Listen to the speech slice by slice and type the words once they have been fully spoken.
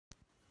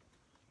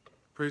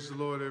Praise the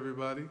Lord,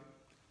 everybody.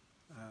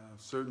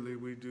 Certainly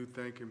we do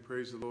thank and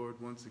praise the Lord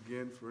once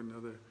again for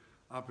another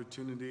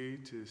opportunity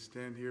to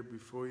stand here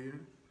before you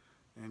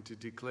and to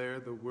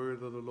declare the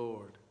word of the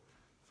Lord.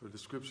 For the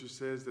scripture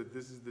says that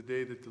this is the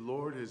day that the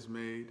Lord has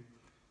made,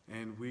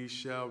 and we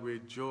shall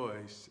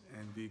rejoice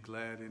and be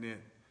glad in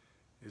it.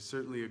 It's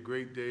certainly a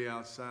great day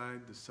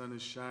outside. The sun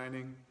is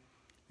shining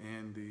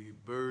and the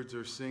birds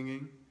are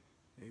singing.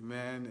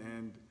 Amen.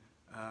 And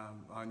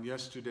on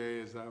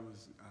yesterday, as I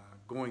was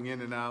going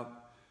in and out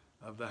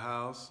of the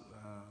house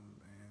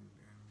and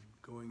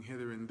going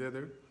hither and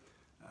thither,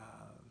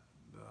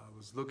 I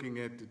was looking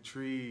at the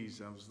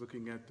trees, I was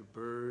looking at the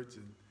birds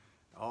and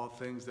all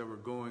things that were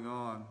going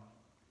on.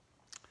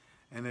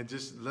 And it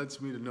just lets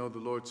me to know the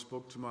Lord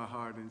spoke to my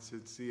heart and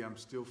said, see, I'm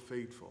still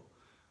faithful.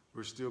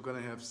 We're still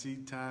going to have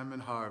seed time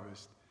and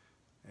harvest,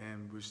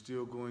 and we're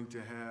still going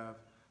to have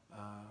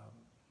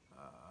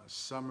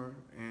summer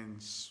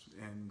and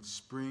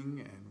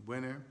spring and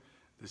winter.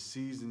 The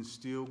seasons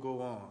still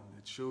go on.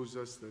 It shows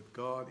us that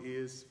God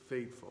is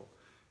faithful.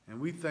 And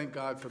we thank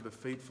God for the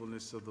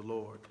faithfulness of the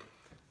Lord.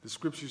 The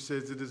scripture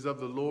says it is of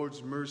the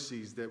Lord's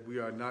mercies that we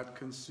are not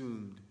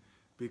consumed,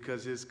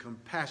 because his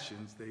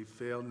compassions, they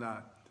fail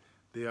not.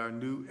 They are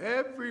new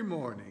every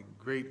morning.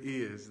 Great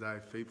is thy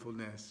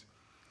faithfulness.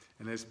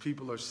 And as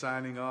people are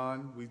signing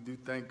on, we do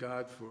thank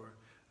God for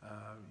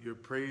your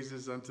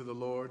praises unto the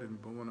Lord.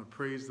 And we want to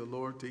praise the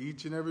Lord to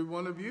each and every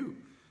one of you.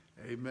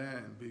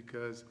 Amen.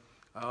 Because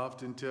I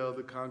often tell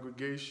the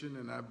congregation,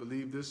 and I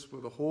believe this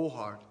with a whole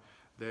heart,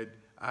 that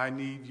I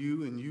need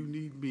you and you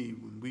need me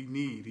when we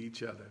need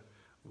each other.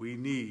 We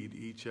need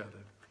each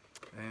other.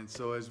 And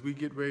so as we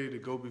get ready to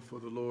go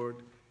before the Lord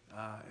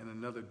in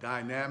another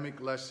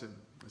dynamic lesson,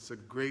 it's a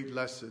great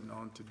lesson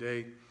on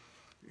today.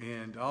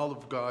 And all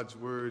of God's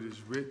word is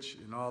rich,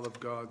 and all of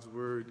God's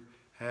word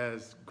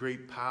has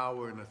great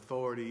power and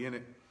authority in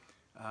it.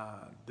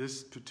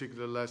 This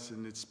particular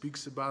lesson, it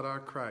speaks about our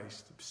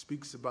Christ. It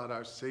speaks about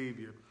our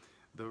Savior,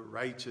 the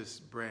righteous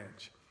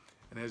branch.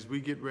 And as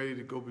we get ready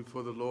to go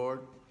before the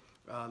Lord,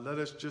 let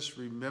us just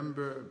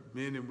remember,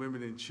 men and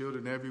women and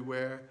children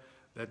everywhere,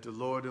 that the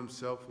Lord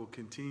himself will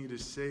continue to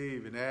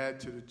save and add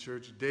to the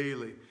church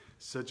daily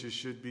such as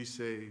should be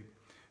saved.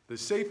 The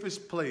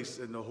safest place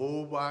in the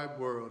whole wide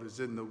world is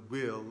in the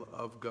will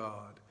of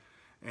God.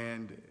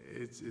 And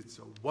it's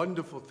a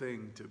wonderful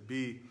thing to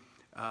be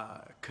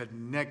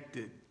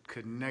connected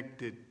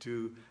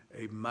to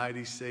a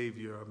mighty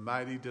Savior, a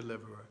mighty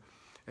deliverer.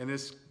 And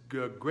it's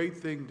a great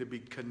thing to be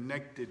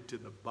connected to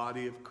the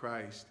body of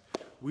Christ.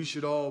 We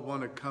should all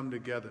want to come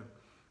together.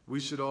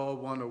 We should all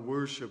want to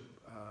worship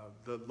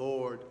the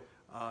Lord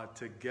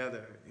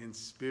together in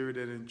spirit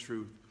and in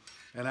truth.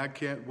 And I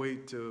can't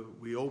wait till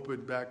we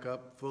open back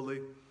up fully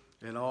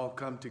and all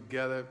come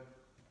together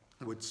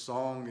with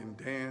song and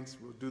dance.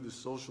 We'll do the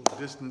social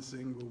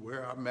distancing. We'll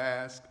wear our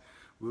mask.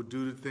 We'll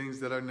do the things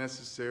that are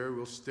necessary.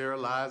 We'll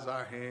sterilize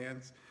our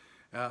hands.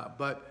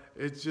 But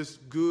it's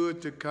just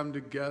good to come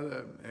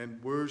together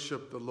and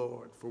worship the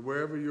Lord. For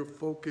wherever your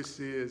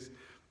focus is,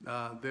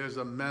 there's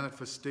a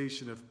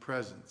manifestation of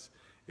presence.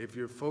 If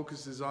your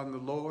focus is on the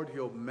Lord,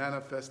 he'll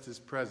manifest his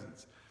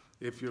presence.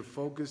 If your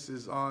focus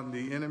is on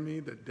the enemy,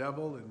 the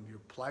devil, and your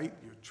plight,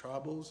 your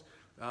troubles,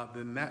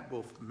 then that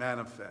will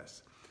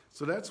manifest.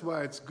 So that's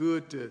why it's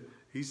good to,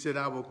 he said,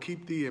 I will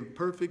keep thee in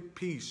perfect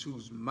peace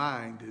whose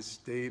mind is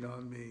stayed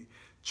on me.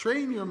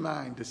 Train your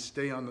mind to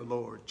stay on the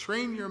Lord.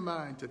 Train your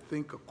mind to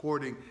think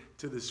according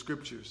to the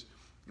scriptures.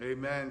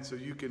 Amen. So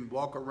you can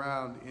walk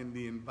around in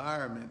the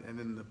environment and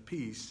in the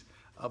peace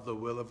of the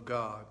will of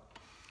God.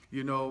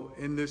 You know,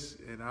 in this,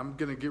 and I'm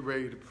going to get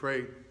ready to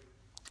pray,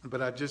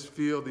 but I just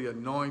feel the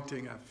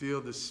anointing. I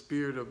feel the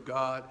Spirit of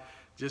God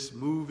just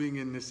moving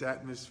in this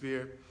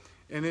atmosphere.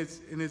 And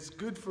it's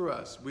good for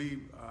us. We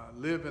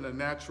live in a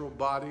natural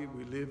body.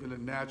 We live in a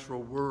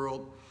natural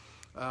world.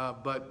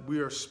 But we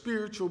are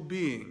spiritual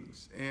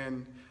beings.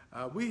 And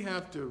we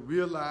have to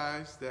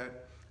realize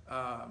that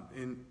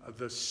in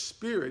the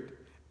Spirit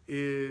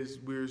is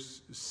we're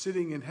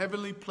sitting in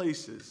heavenly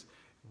places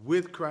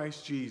with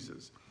Christ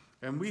Jesus.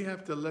 And we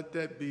have to let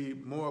that be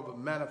more of a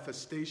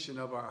manifestation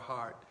of our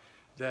heart.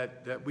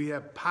 That we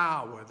have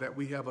power, that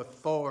we have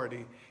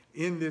authority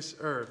in this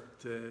earth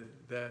to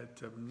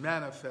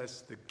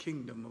manifest the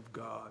kingdom of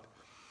God.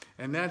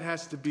 And that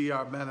has to be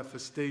our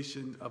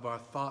manifestation of our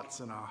thoughts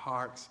and our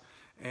hearts.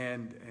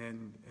 And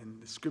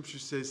the scripture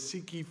says,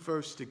 seek ye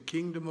first the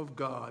kingdom of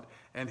God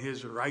and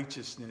his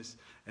righteousness,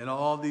 and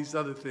all these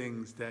other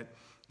things that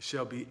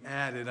shall be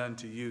added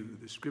unto you.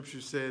 The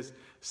scripture says,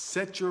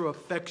 set your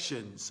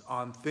affections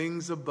on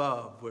things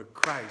above, where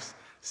Christ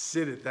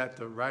sitteth at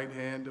the right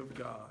hand of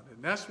God.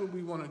 And that's what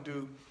we want to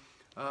do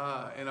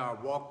in our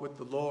walk with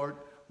the Lord.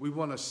 We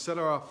want to set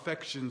our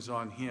affections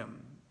on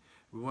him.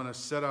 We want to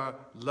set our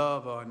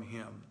love on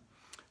him.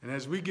 And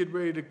as we get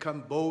ready to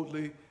come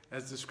boldly,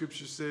 as the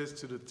scripture says,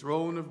 to the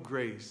throne of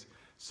grace,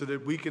 so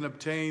that we can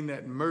obtain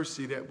that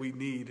mercy that we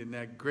need and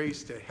that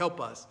grace to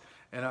help us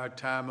in our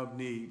time of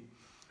need.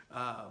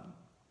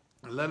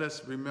 Let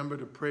us remember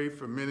to pray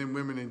for men and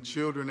women and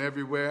children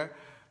everywhere.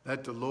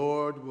 that the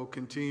Lord will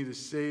continue to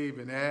save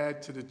and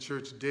add to the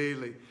church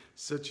daily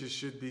such as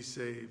should be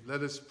saved.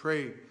 Let us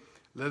pray.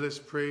 Let us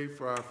pray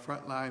for our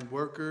frontline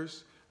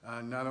workers,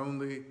 not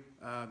only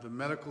the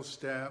medical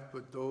staff,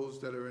 but those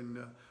that are in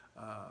the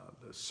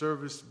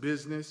service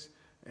business,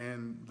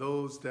 and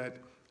those that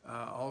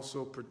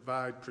also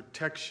provide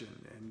protection,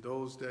 and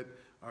those that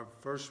are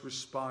first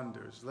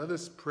responders. Let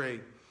us pray.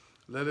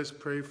 Let us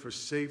pray for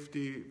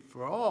safety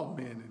for all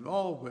men and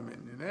all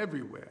women and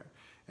everywhere.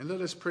 And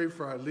let us pray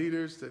for our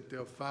leaders that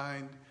they'll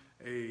find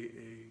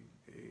the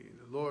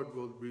Lord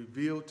will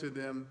reveal to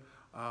them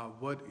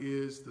what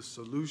is the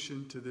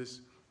solution to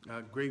this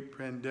great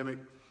pandemic,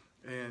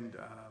 and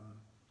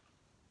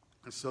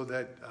so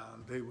that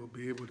they will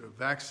be able to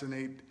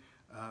vaccinate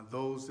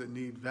those that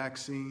need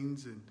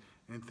vaccines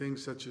and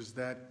things such as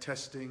that,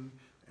 testing.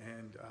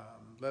 And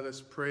let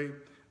us pray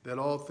that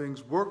all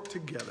things work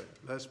together.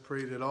 Let's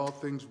pray that all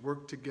things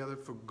work together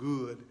for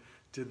good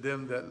to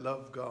them that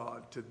love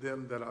God, to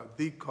them that are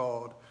the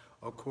called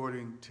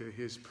according to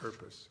his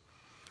purpose.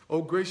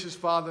 Oh, gracious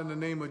Father, in the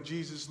name of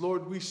Jesus,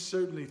 Lord, we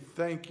certainly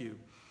thank you.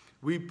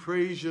 We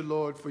praise you,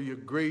 Lord, for your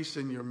grace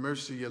and your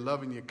mercy, your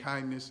love and your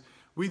kindness.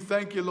 We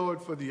thank you,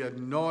 Lord, for the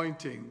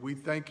anointing. We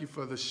thank you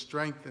for the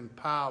strength and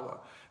power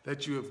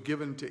that you have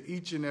given to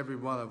each and every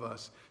one of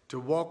us to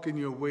walk in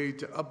your way,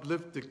 to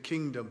uplift the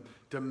kingdom,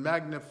 to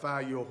magnify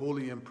your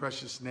holy and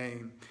precious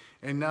name.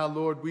 And now,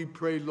 Lord, we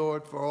pray,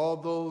 Lord, for all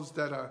those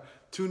that are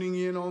tuning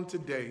in on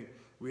today.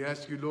 We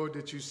ask you, Lord,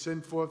 that you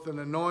send forth an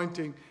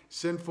anointing,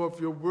 send forth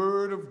your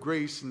word of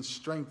grace and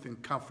strength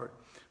and comfort.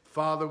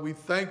 Father, we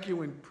thank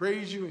you and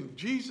praise you in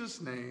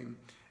Jesus' name.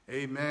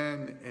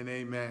 Amen and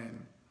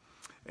amen.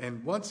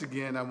 And once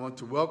again, I want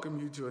to welcome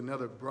you to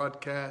another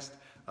broadcast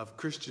of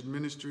Christian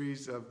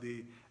Ministries of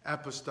the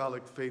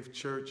Apostolic Faith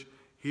Church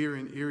here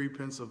in Erie,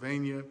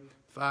 Pennsylvania,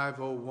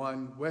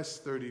 501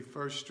 West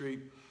 31st Street.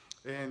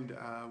 And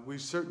we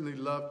certainly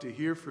love to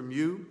hear from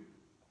you.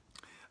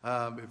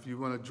 If you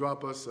want to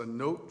drop us a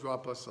note,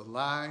 drop us a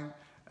line,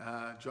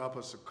 drop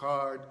us a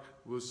card,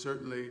 we'll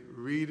certainly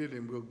read it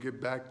and we'll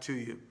get back to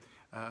you.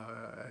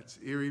 It's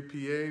Erie,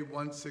 PA,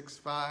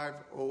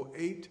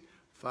 16508,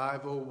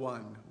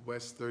 501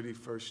 West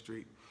 31st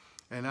Street.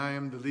 And I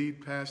am the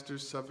lead pastor,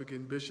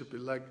 Suffragan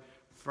Bishop-elect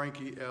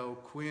Frankie L.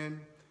 Quinn,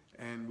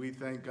 and we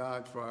thank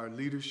God for our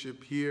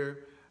leadership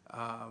here.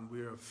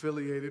 We are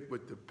affiliated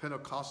with the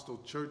Pentecostal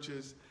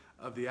churches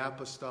of the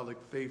Apostolic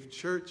Faith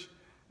Church,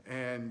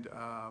 and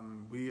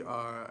we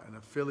are an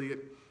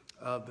affiliate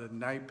of the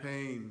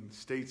NIPAIN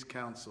States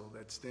Council.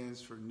 That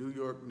stands for New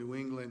York, New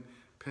England,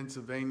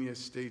 Pennsylvania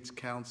States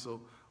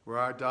Council, where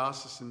our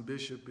diocesan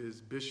bishop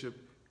is Bishop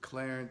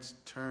Clarence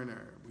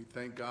Turner. We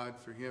thank God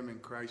for him in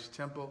Christ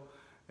Temple.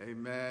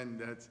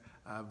 Amen.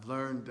 I've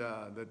learned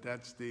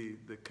that's the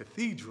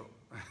cathedral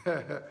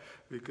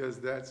because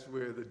that's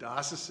where the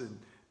diocesan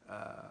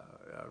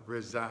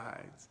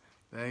resides.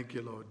 Thank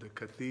you, Lord, the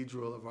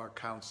cathedral of our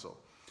council.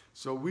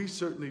 So we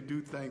certainly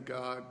do thank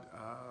God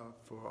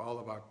for all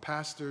of our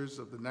pastors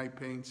of the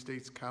NIPAIN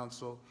States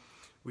Council.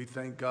 We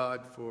thank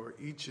God for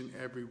each and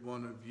every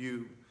one of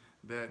you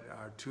that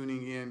are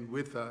tuning in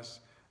with us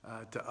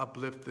to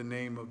uplift the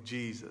name of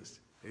Jesus.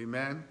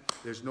 Amen.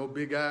 There's no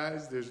big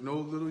I's, there's no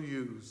little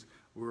U's.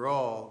 We're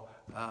all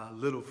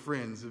little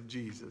friends of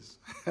Jesus.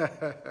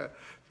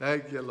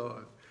 Thank you,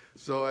 Lord.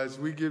 So as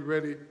we get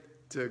ready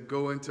to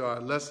go into our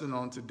lesson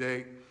on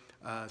today,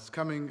 it's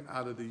coming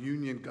out of the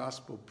Union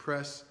Gospel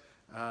Press,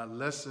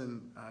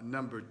 lesson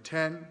number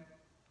 10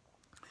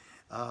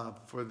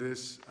 for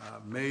this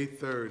May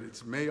 3rd.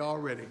 It's May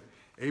already.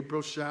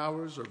 April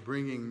showers are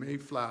bringing May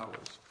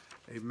flowers.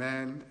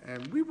 Amen.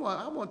 And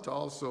I want to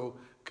also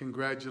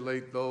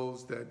congratulate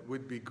those that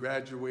would be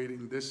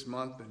graduating this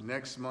month and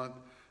next month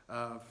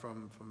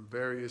from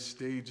various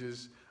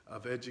stages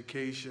of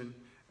education.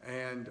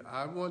 And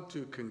I want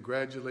to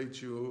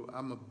congratulate you.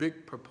 I'm a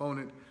big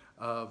proponent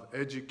of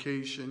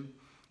education,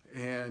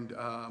 and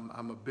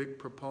I'm a big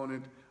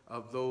proponent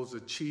of those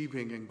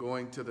achieving and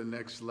going to the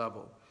next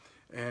level.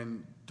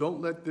 And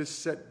don't let this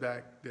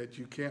setback that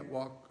you can't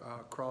walk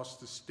across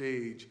the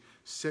stage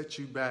set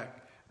you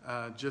back.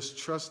 Just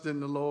trust in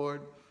the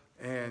Lord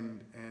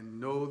and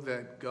know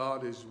that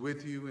God is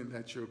with you and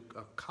that your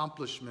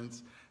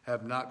accomplishments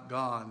have not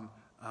gone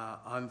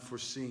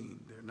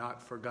unforeseen. They're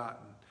not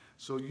forgotten.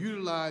 So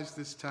utilize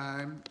this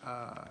time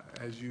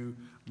as you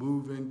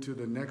move into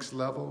the next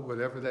level,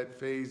 whatever that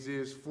phase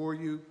is for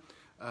you,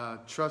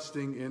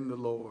 trusting in the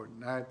Lord.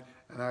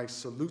 And I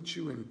salute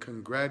you and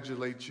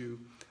congratulate you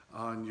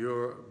on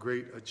your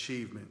great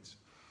achievements.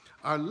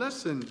 Our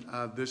lesson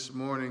this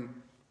morning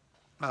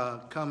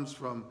comes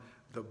from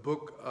the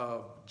book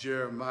of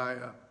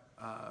Jeremiah,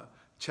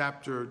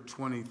 chapter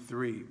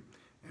 23.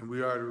 And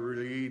we are to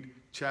read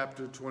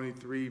chapter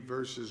 23,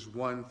 verses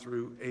 1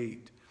 through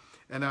 8.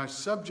 And our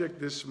subject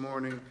this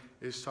morning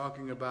is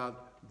talking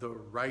about the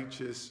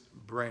righteous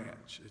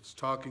branch. It's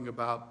talking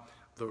about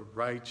the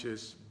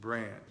righteous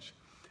branch.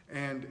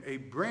 And a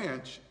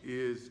branch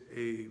is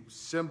a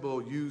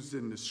symbol used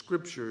in the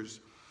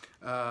scriptures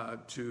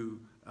to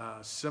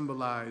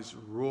symbolize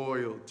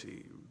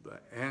royalty, the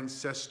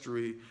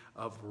ancestry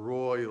of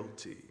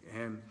royalty,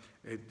 and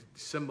it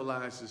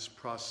symbolizes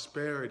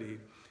prosperity,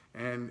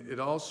 and it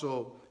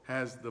also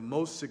has the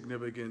most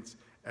significance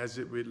as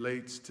it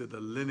relates to the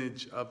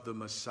lineage of the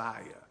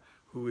Messiah,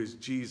 who is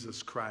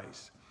Jesus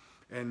Christ.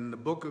 And in the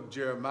book of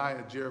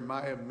Jeremiah,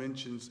 Jeremiah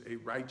mentions a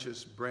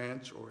righteous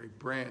branch or a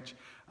branch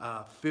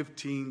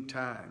 15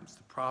 times.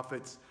 The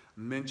prophets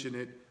mention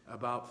it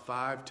about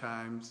 5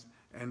 times.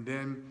 And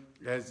then,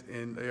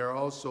 and they are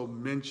also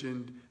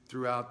mentioned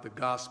throughout the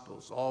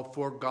Gospels. All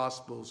 4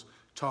 Gospels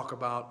talk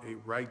about a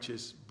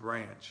righteous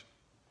branch,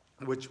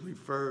 which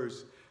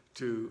refers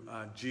to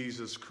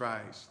Jesus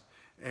Christ.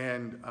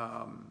 And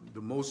one of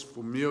the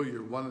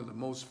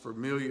most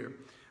familiar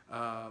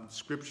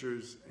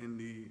scriptures in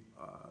the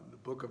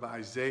book of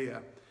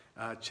Isaiah,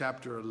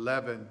 chapter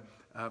 11,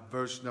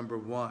 verse number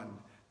 1.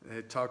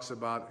 It talks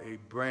about a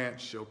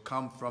branch shall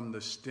come from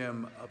the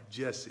stem of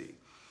Jesse.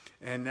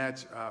 And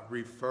that's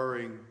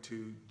referring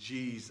to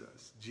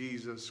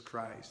Jesus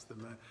Christ, the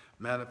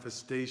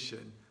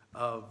manifestation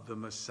of the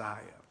Messiah.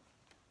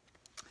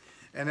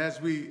 And as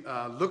we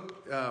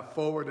look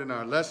forward in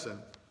our lesson,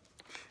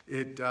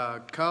 it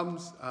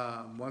comes,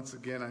 once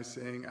again, I'm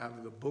saying, out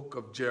of the book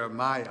of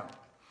Jeremiah.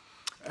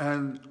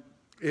 And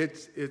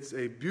it's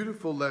a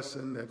beautiful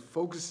lesson that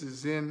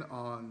focuses in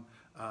on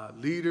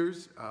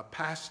leaders,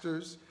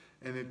 pastors,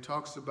 and it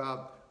talks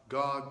about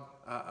God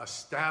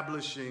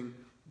establishing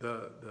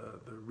the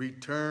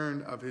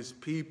return of his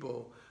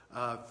people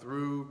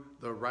through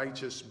the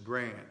righteous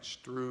branch,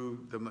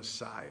 through the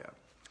Messiah.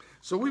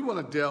 So we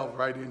want to delve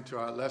right into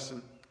our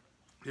lesson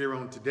here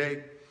on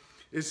today.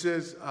 It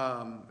says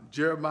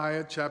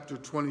Jeremiah chapter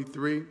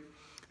 23,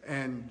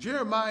 and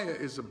Jeremiah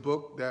is a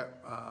book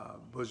that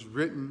was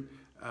written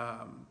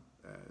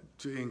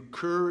to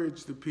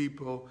encourage the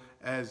people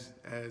as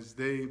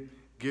they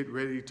get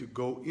ready to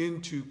go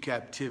into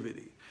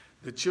captivity.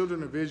 The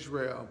children of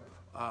Israel,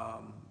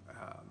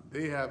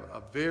 they have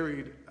a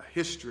varied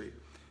history.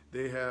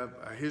 They have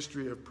a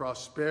history of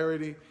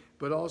prosperity,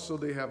 but also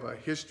they have a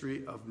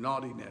history of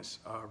naughtiness,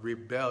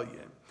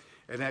 rebellion.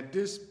 And at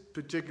this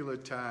particular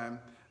time,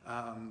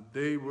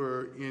 they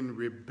were in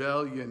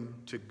rebellion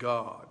to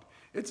God.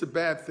 It's a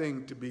bad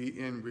thing to be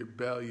in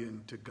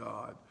rebellion to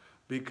God,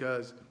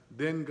 because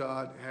then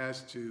God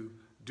has to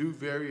do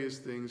various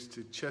things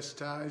to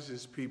chastise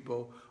his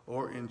people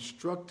or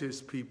instruct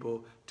his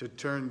people to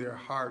turn their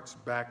hearts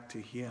back to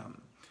him.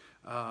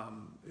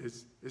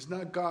 It's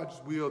not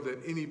God's will that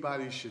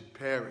anybody should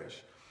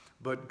perish,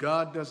 but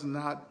God does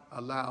not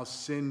allow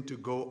sin to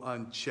go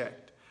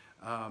unchecked.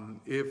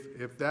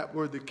 If that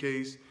were the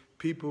case,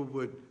 people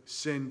would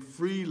sin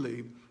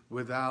freely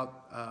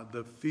without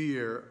the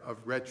fear of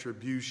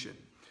retribution.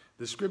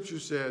 The scripture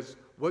says,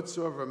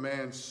 whatsoever a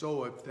man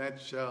soweth, that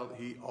shall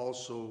he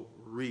also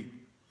reap.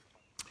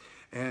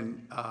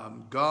 And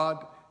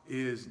God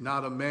is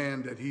not a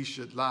man that he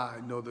should lie,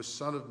 nor the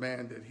Son of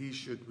Man that he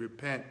should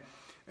repent.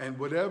 And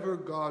whatever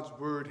God's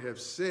word have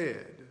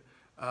said,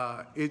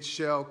 it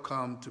shall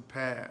come to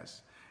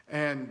pass.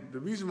 And the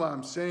reason why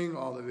I'm saying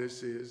all of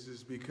this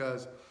is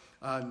because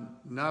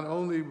not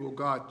only will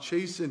God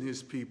chasten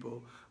his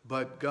people,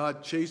 but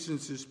God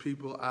chastens his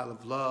people out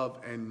of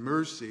love and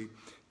mercy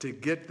to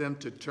get them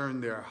to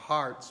turn their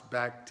hearts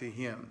back to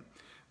him.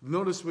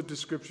 Notice what the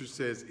scripture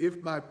says.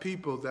 If my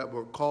people that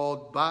were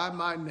called by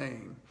my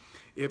name,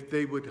 if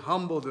they would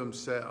humble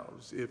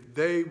themselves,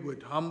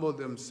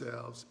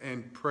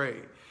 and pray,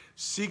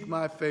 seek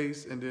my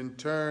face and then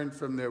turn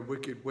from their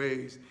wicked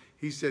ways,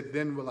 he said,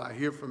 then will I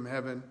hear from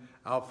heaven,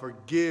 I'll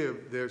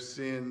forgive their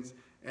sins,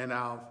 and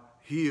I'll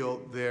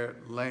heal their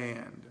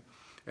land.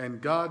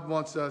 And God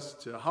wants us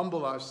to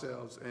humble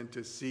ourselves and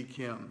to seek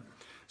him.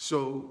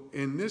 So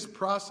in this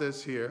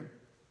process here,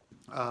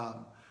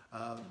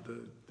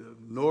 the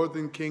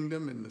northern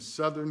kingdom and the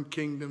southern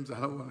kingdoms, I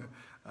don't want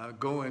to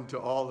go into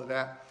all of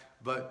that,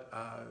 but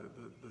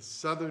the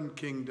southern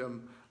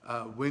kingdom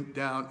went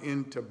down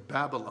into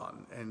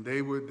Babylon, and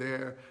they were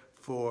there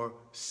for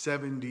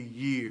 70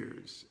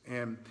 years.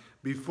 And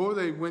before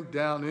they went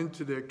down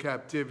into their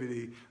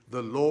captivity,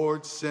 the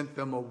Lord sent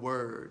them a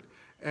word.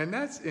 And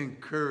that's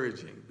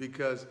encouraging,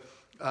 because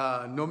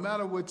no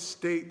matter what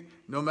state,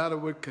 no matter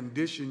what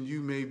condition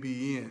you may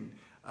be in,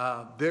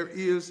 there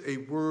is a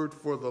word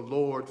for the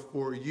Lord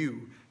for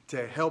you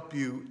to help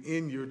you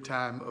in your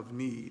time of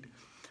need.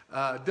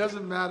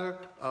 Doesn't matter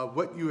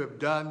what you have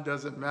done,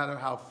 doesn't matter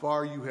how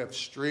far you have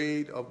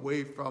strayed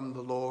away from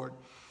the Lord.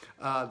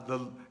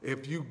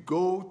 If you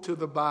go to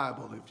the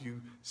Bible, if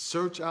you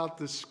search out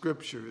the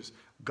scriptures,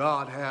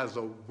 God has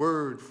a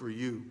word for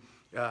you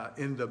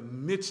in the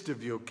midst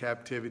of your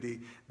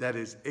captivity that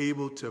is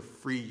able to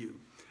free you.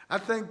 I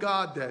thank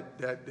God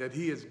that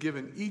he has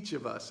given each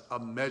of us a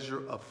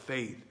measure of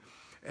faith.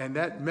 And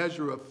that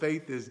measure of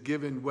faith is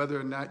given whether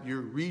or not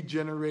you're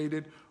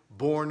regenerated,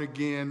 born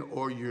again,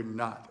 or you're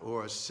not,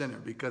 or a sinner.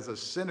 Because a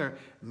sinner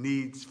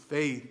needs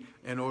faith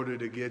in order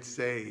to get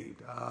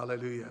saved.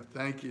 Hallelujah.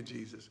 Thank you,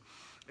 Jesus.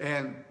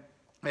 And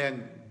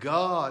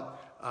God,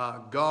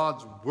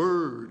 God's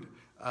word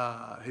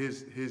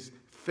his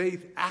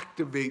faith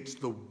activates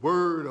the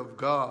word of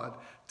God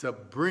to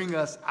bring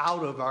us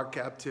out of our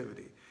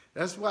captivity.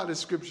 That's why the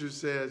scripture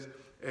says,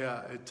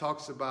 it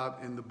talks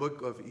about in the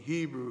book of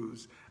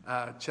Hebrews,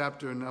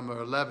 chapter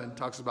number 11,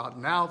 talks about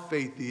now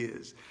faith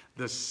is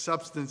the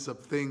substance of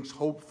things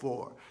hoped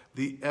for,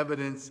 the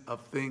evidence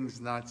of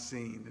things not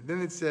seen. And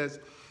then it says,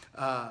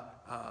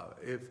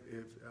 if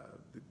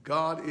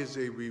God is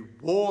a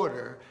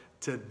rewarder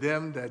to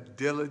them that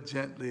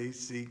diligently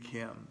seek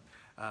him.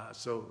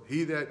 So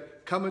he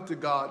that cometh to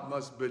God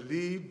must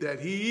believe that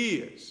he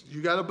is.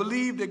 You got to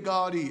believe that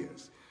God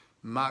is.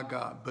 My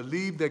God.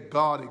 Believe that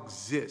God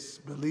exists.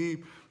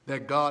 Believe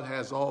that God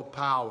has all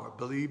power.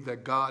 Believe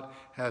that God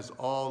has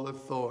all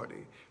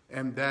authority.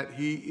 And that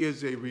he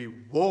is a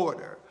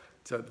rewarder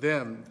to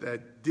them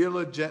that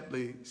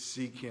diligently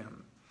seek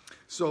him.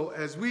 So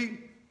as we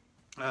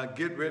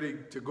get ready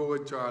to go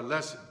into our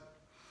lesson,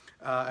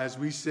 as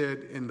we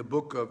said in the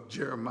book of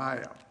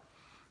Jeremiah,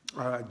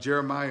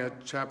 Jeremiah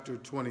chapter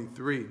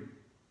 23,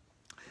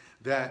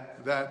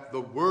 that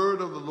the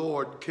word of the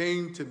Lord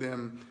came to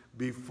them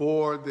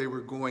before they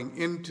were going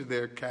into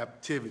their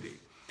captivity.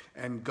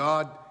 And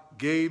God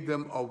gave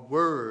them a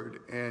word,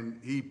 and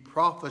he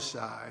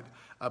prophesied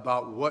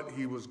about what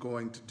he was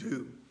going to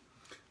do.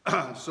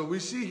 So we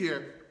see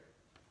here,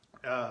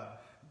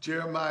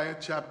 Jeremiah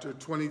chapter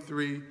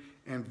 23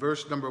 and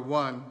verse number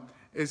 1,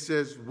 it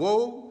says,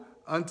 "Woe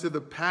unto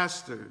the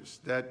pastors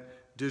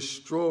that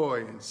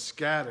destroy and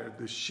scatter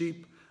the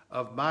sheep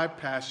of my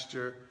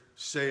pasture,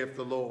 saith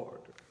the Lord."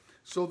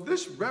 So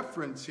this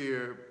reference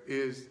here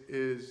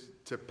is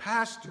to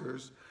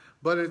pastors,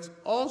 but it's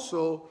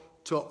also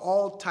to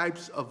all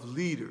types of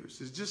leaders.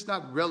 It's just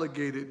not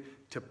relegated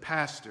to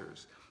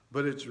pastors,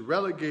 but it's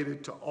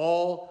relegated to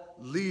all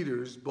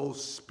leaders, both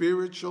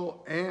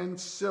spiritual and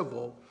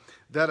civil,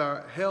 that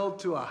are held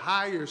to a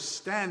higher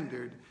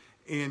standard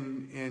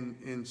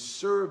in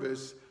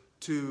service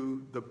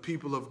to the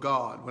people of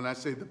God. When I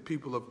say the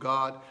people of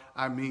God,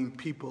 I mean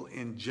people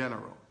in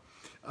general.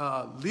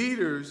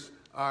 Leaders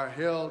are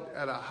held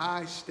at a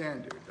high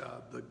standard.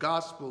 The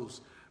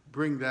Gospels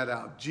bring that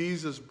out.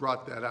 Jesus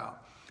brought that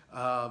out.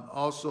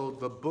 Also,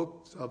 the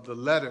books of the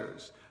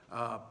letters,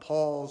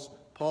 Paul's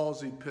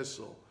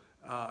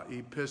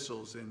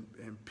epistles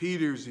and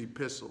Peter's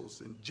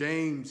epistles and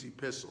James'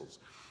 epistles,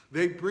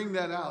 they bring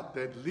that out,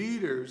 that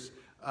leaders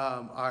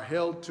are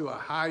held to a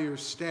higher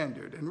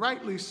standard, and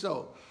rightly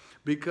so,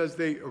 because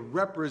they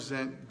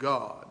represent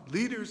God.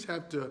 Leaders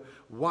have to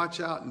watch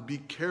out and be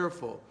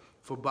careful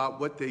about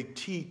what they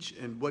teach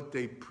and what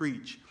they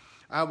preach.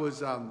 I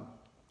was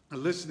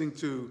listening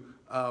to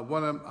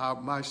one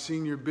of my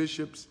senior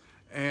bishops,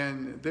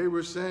 and they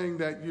were saying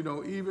that, you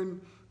know,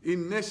 even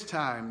in this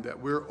time that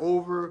we're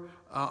over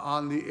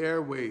on the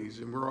airways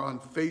and we're on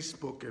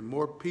Facebook and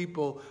more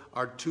people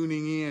are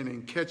tuning in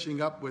and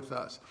catching up with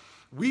us,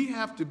 we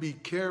have to be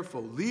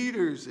careful.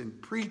 Leaders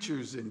and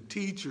preachers and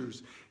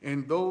teachers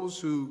and those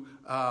who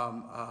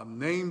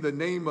name the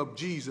name of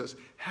Jesus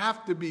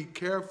have to be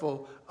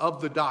careful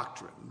of the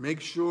doctrine. Make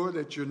sure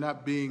that you're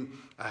not being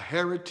a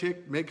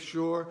heretic. Make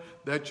sure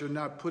that you're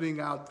not putting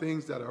out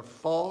things that are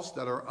false,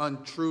 that are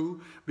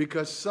untrue,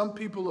 because some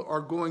people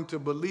are going to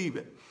believe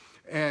it.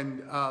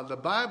 And the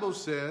Bible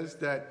says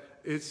that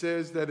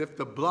if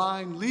the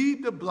blind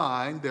lead the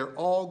blind, they're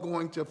all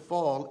going to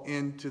fall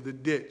into the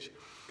ditch.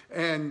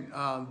 And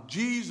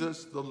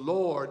Jesus, the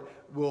Lord,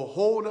 will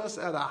hold us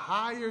at a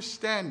higher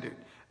standard,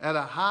 at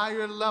a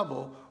higher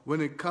level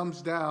when it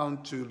comes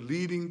down to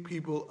leading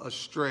people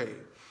astray.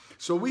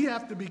 So we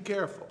have to be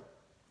careful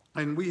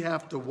and we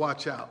have to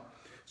watch out.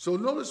 So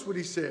notice what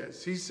he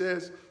says. He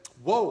says,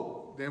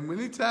 woe. Then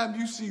anytime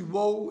you see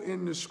woe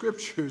in the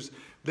scriptures,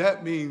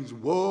 that means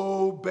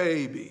woe,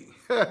 baby.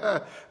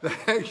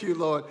 Thank you,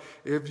 Lord.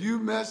 If you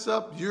mess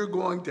up, you're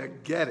going to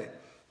get it.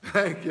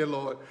 Thank you,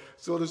 Lord.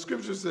 So the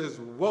scripture says,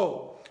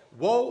 woe.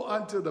 Woe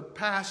unto the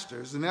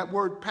pastors. And that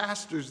word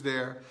pastors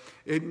there,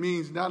 it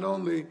means not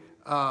only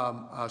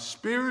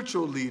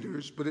spiritual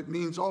leaders, but it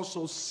means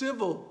also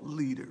civil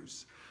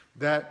leaders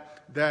that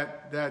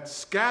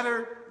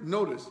scatter,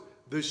 notice,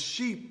 the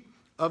sheep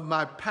of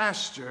my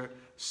pasture,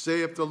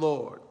 saith the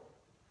Lord.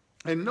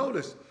 And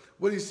notice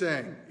what he's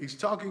saying. He's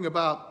talking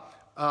about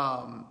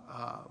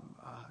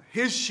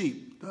his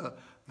sheep,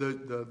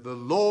 the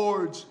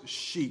Lord's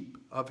sheep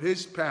of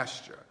his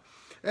pasture.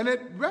 And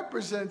it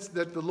represents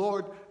that the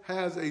Lord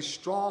has a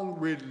strong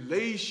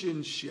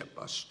relationship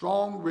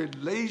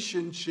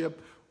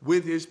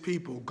with his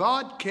people.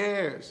 God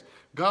cares.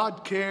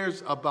 God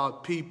cares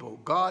about people.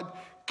 God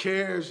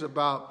cares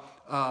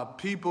about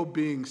people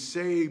being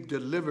saved,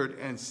 delivered,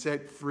 and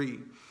set free.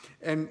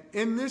 And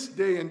in this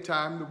day and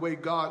time, the way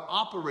God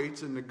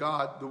operates and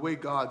the way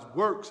God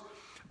works,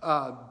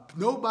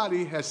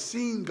 nobody has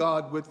seen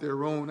God with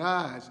their own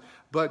eyes,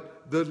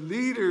 but the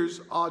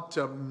leaders ought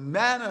to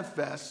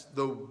manifest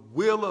the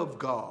will of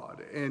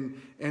God in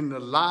the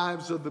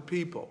lives of the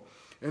people.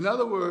 In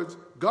other words,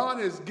 God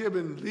has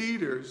given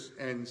leaders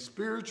and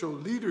spiritual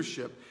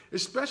leadership,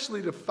 especially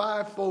the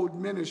fivefold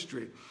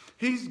ministry.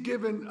 He's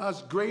given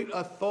us great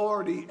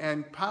authority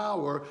and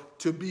power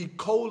to be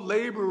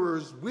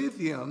co-laborers with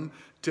him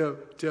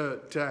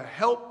to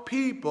help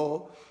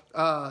people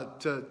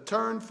to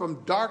turn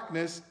from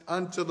darkness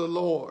unto the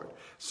Lord.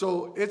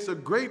 So it's a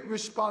great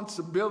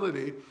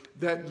responsibility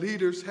that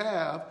leaders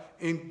have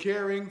in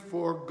caring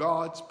for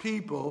God's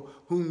people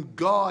whom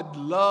God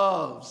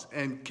loves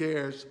and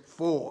cares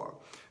for.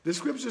 The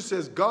scripture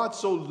says, God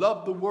so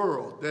loved the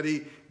world that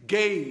he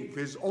gave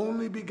his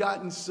only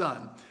begotten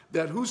Son,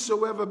 that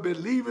whosoever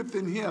believeth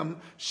in him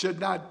should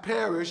not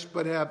perish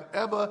but have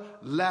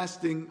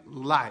everlasting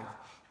life.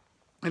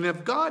 And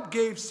if God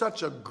gave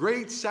such a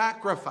great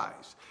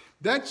sacrifice,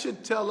 that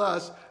should tell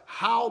us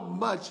how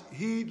much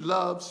he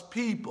loves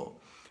people.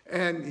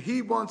 And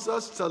he wants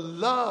us to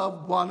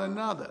love one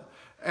another.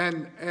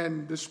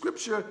 And the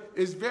scripture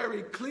is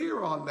very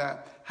clear on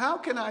that. How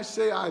can I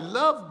say I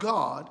love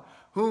God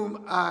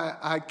whom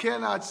I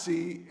cannot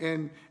see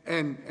and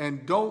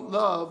don't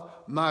love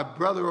my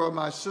brother or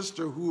my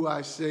sister who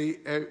I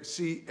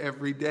see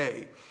every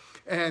day?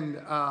 And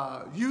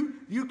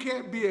you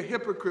can't be a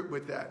hypocrite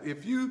with that.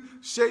 If you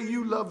say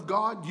you love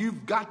God,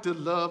 you've got to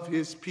love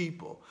his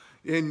people.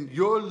 And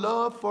your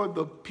love for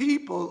the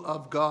people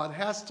of God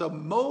has to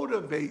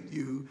motivate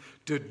you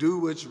to do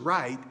what's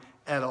right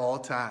at all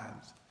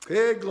times.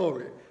 Hey,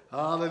 glory.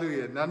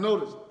 Hallelujah. Now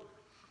notice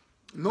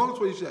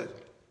what he says.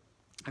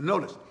 And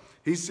notice,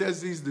 he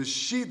says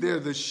they're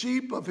the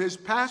sheep of his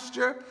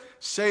pasture,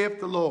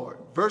 saith the Lord.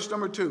 Verse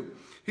number 2.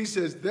 He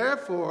says,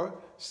 therefore,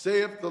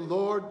 saith the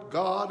Lord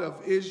God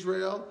of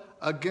Israel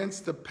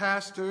against the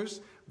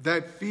pastors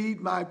that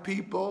feed my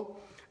people,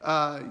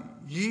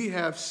 ye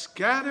have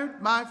scattered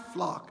my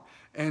flock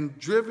and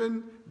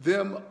driven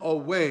them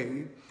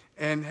away,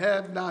 and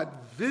have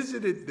not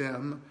visited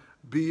them.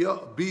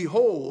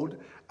 Behold,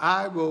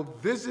 I will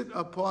visit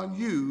upon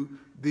you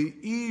the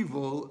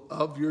evil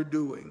of your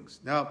doings.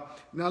 Now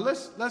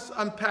let's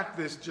unpack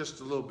this just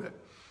a little bit.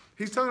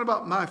 He's talking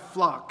about my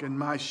flock and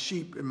my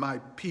sheep and my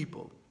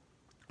people,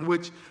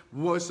 which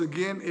was,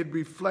 again, it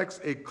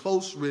reflects a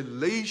close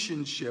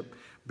relationship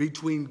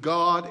between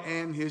God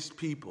and his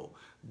people.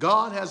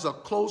 God has a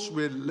close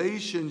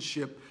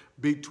relationship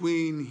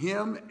between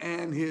him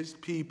and his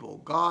people.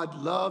 God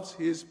loves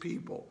his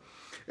people.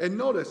 And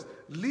notice,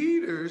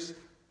 leaders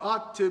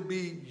ought to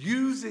be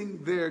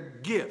using their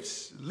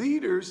gifts.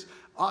 Leaders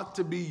ought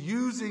to be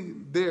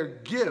using their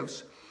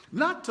gifts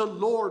not to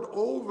lord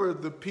over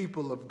the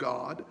people of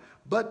God,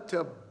 but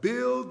to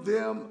build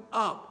them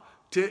up,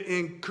 to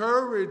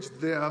encourage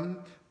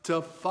them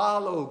to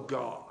follow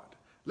God.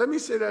 Let me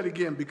say that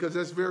again, because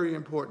that's very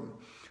important.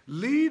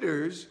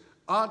 Leaders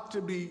ought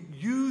to be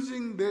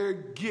using their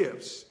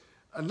gifts,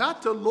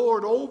 not to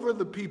lord over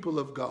the people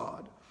of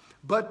God,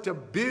 but to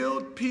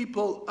build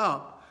people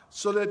up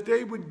so that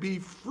they would be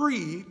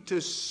free to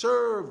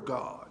serve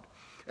God.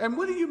 And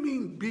what do you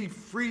mean, be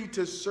free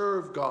to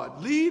serve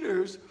God?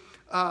 Leaders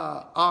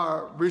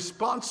are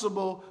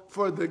responsible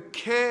for the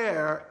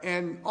care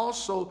and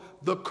also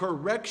the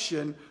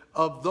correction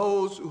of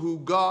those who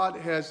God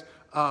has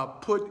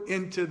put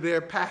into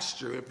their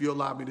pasture, if you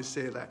allow me to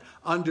say that,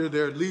 under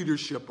their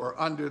leadership or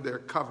under their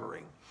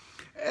covering.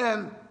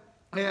 And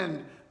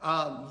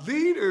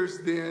leaders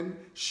then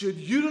should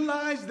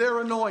utilize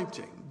their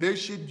anointing. They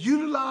should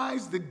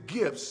utilize the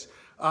gifts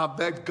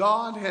that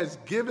God has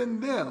given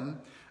them,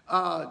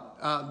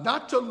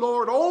 not to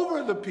lord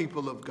over the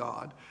people of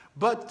God,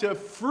 but to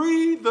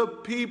free the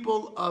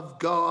people of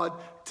God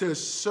to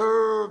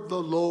serve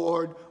the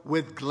Lord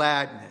with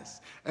gladness.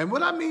 And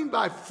what I mean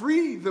by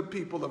free the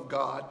people of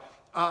God,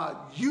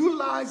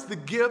 utilize the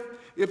gift.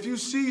 If you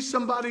see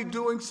somebody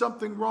doing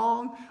something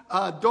wrong,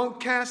 don't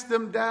cast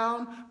them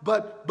down,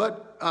 but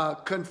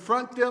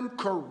confront them,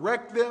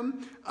 correct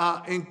them,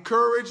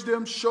 encourage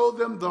them, show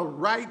them the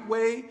right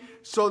way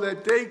so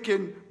that they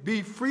can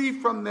be free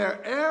from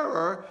their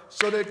error,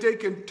 so that they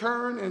can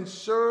turn and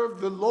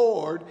serve the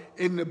Lord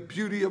in the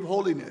beauty of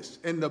holiness,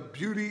 in the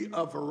beauty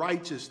of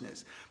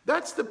righteousness.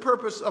 That's the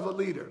purpose of a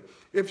leader.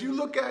 If you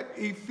look at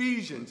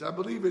Ephesians, I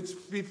believe it's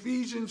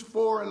Ephesians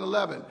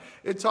 4:11,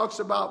 it talks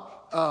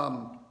about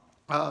the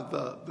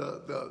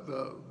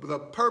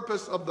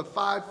purpose of the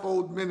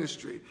fivefold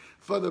ministry,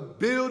 for the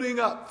building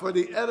up, for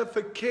the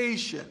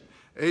edification,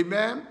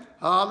 amen,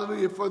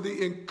 hallelujah, for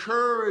the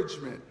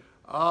encouragement,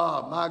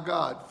 my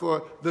God,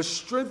 for the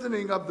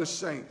strengthening of the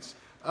saints,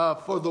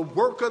 for the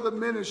work of the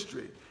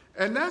ministry.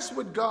 And that's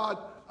what God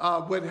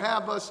would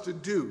have us to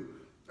do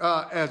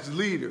as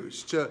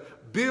leaders, to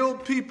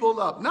build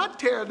people up, not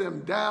tear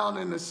them down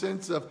in the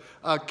sense of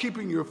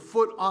keeping your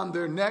foot on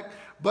their neck,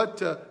 but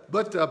to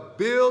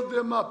build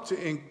them up,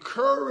 to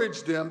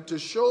encourage them, to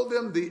show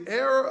them the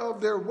error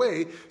of their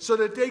way so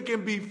that they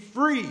can be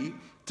free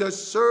to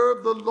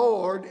serve the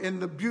Lord in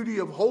the beauty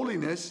of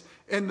holiness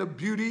and the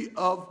beauty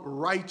of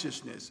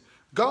righteousness.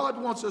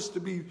 God wants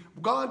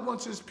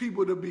his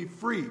people to be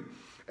free.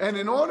 And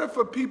in order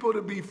for people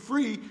to be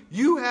free,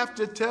 you have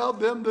to tell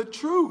them the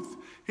truth.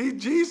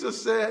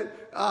 Jesus said,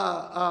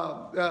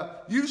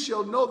 you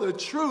shall know the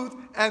truth,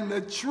 and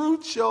the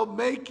truth shall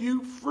make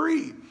you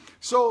free.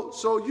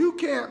 So you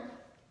can't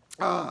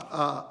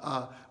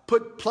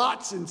put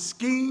plots and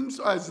schemes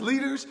as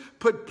leaders,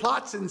 put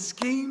plots and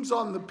schemes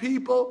on the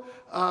people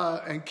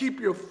and keep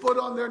your foot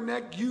on their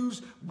neck,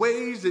 use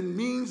ways and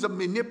means of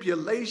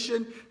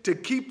manipulation to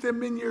keep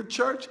them in your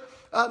church.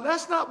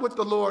 That's not what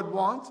the Lord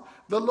wants.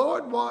 The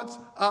Lord wants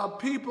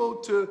people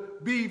to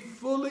be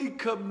fully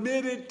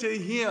committed to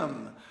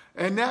him.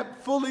 And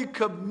that full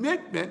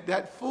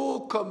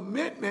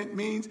commitment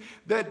means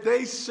that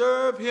they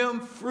serve him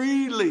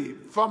freely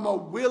from a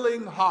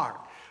willing heart.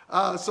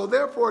 So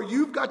therefore,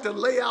 you've got to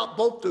lay out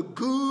both the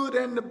good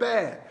and the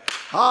bad.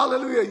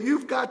 Hallelujah.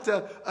 You've got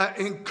to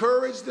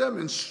encourage them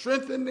and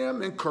strengthen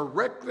them and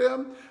correct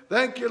them.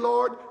 Thank you,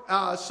 Lord,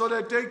 so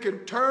that they can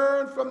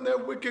turn from their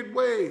wicked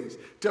ways,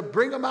 to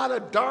bring them out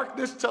of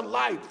darkness to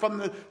light, from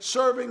the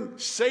serving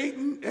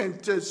Satan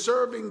and to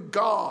serving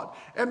God.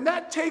 And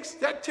that takes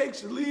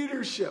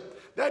leadership.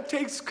 That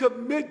takes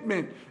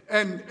commitment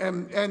and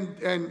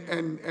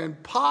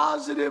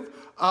positive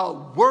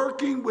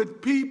working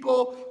with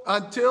people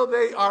until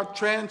they are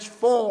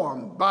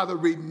transformed by the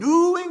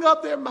renewing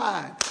of their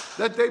mind,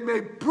 that they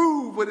may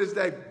prove what is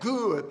that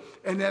good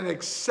and that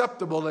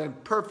acceptable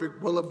and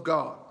perfect will of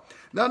God.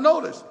 Now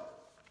notice,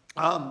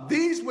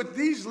 these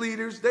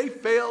leaders, they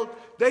failed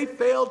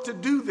to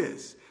do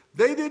this.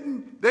 They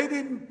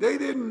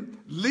didn't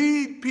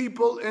lead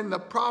people in the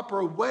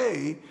proper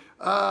way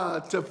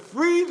to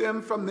free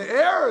them from the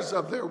errors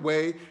of their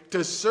way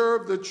to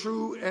serve the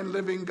true and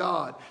living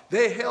God.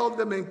 They held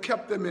them and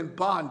kept them in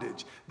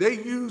bondage. They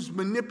used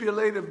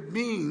manipulative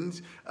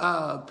means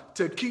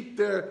to keep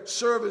their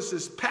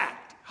services packed.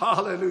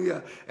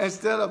 Hallelujah.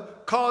 Instead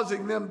of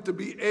causing them to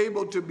be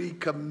able to be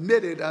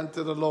committed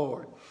unto the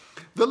Lord.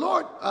 The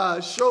Lord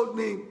showed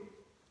me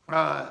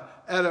at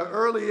an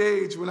early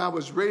age when I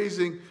was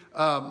raising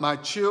my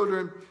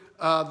children,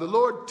 the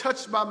Lord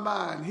touched my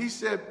mind. He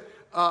said,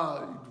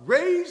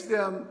 raise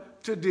them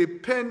to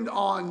depend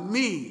on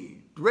me.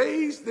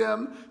 Raise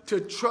them to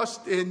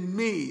trust in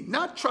me.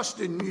 Not trust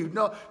in you.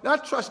 No,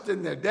 not trust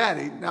in their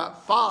daddy,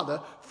 not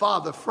Father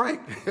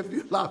Frank, if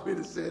you allow me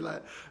to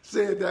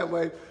say it that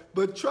way.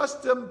 But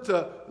trust them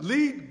to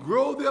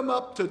grow them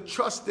up to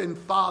trust in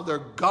Father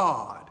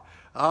God.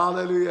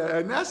 Hallelujah.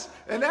 And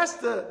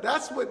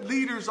that's what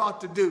leaders ought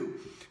to do.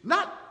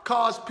 Not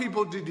cause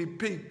people to be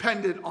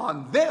dependent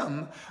on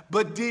them,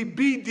 but to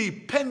be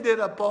dependent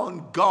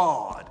upon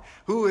God,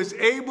 who is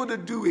able to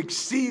do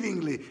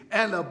exceedingly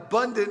and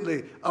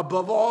abundantly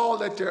above all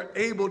that they're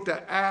able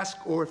to ask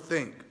or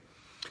think.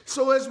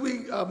 So as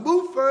we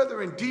move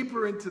further and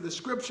deeper into the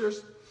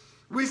scriptures,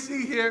 we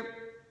see here,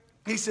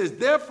 he says,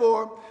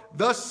 therefore,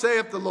 thus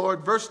saith the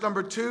Lord, verse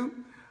number 2,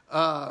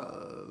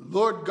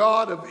 Lord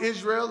God of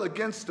Israel,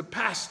 against the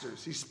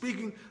pastors. He's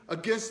speaking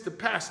against the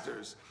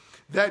pastors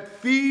that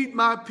feed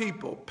my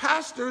people.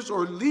 Pastors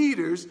or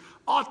leaders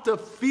ought to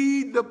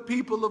feed the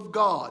people of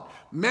God.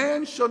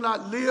 Man shall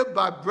not live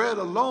by bread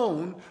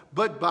alone,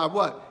 but by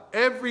what?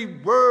 Every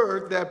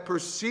word that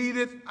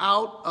proceedeth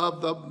out of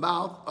the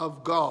mouth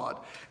of God.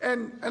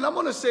 And I'm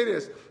going to say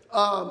this. A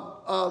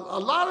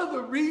lot of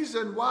the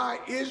reason why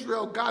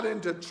Israel got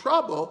into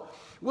trouble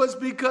was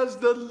because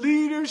the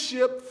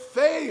leadership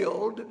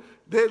failed.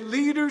 The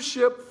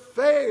leadership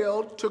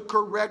failed to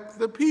correct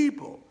the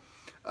people.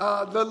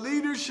 The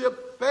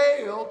leadership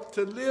failed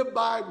to live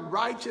by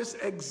righteous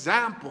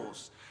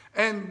examples.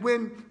 And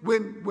when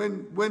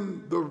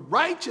the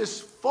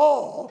righteous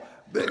fall,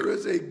 there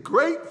is a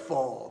great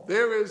fall.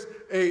 There is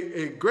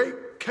a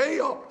great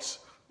chaos.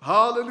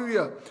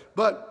 Hallelujah.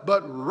 But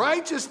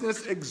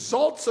righteousness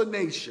exalts a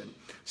nation.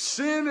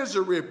 Sin is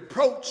a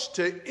reproach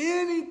to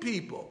any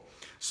people.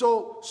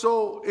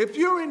 So if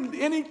you're in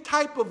any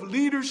type of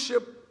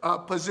leadership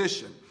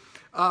position,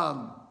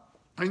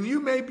 and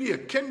you may be a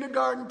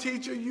kindergarten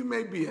teacher, you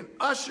may be an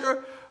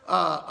usher,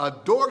 a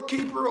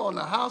doorkeeper on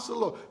the house of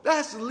the Lord.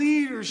 That's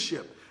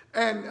leadership.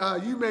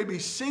 And you may be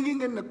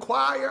singing in the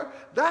choir.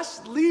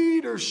 That's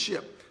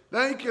leadership.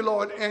 Thank you,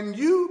 Lord. And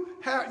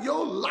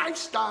your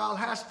lifestyle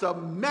has to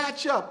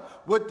match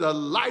up with the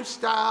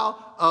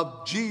lifestyle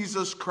of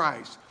Jesus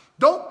Christ.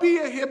 Don't be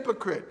a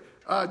hypocrite.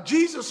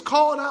 Jesus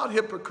called out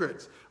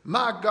hypocrites.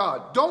 My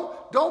God,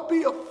 don't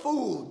be a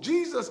fool.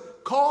 Jesus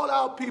called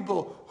out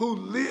people who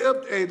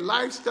lived a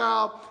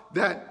lifestyle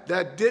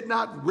that did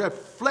not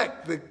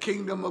reflect the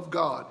kingdom of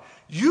God.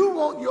 You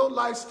want your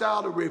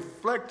lifestyle to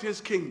reflect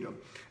his kingdom.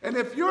 And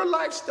if your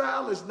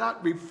lifestyle is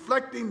not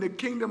reflecting the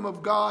kingdom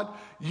of God,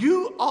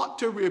 you ought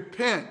to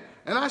repent.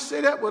 And I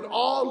say that with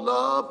all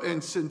love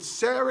and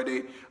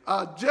sincerity.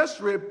 Just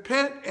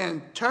repent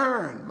and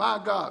turn,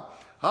 my God.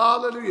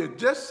 Hallelujah.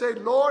 Just say,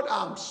 Lord,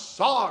 I'm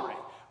sorry.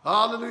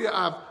 Hallelujah.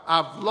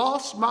 I've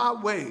lost my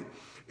way.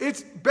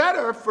 It's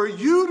better for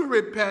you to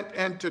repent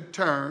and to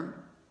turn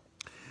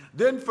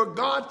than for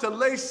God to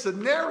lay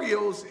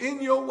scenarios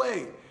in your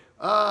way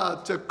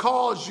to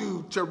cause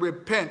you to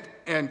repent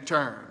and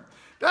turn.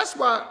 That's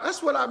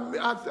what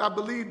I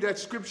believe that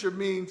scripture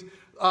means.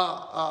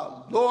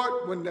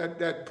 Lord, when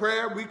that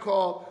prayer we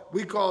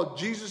call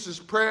Jesus'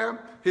 prayer,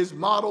 his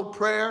model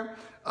prayer,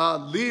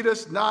 lead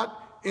us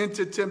not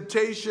into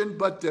temptation,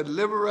 but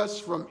deliver us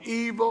from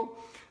evil.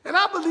 And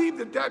I believe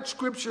that that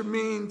scripture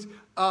means,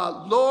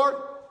 Lord,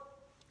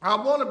 I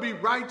want to be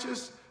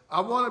righteous. I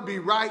want to be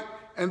right.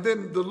 And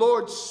then the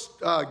Lord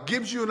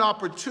gives you an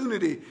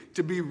opportunity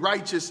to be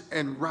righteous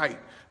and right.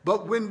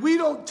 But when we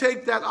don't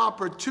take that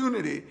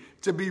opportunity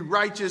to be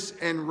righteous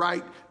and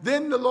right,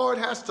 then the Lord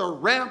has to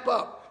ramp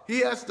up.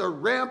 He has to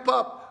ramp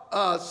up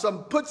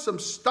put some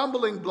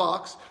stumbling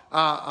blocks.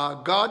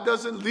 God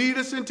doesn't lead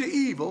us into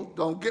evil.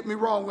 Don't get me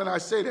wrong when I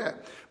say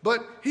that.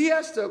 But he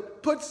has to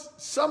put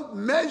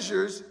some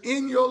measures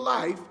in your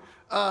life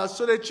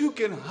so that you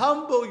can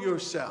humble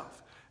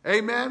yourself.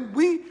 Amen.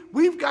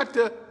 We've got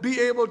to be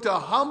able to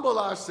humble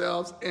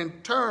ourselves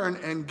and turn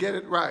and get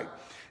it right.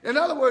 In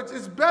other words,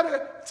 it's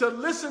better to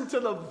listen to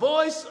the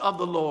voice of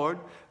the Lord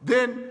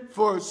than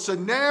for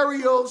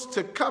scenarios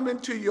to come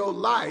into your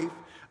life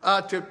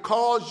to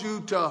cause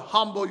you to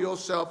humble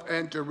yourself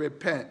and to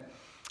repent.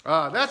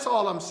 That's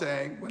all I'm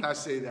saying when I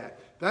say that.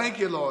 Thank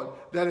you, Lord,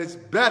 that it's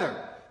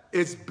better.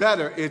 It's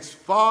better. It's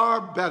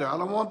far better. I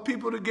don't want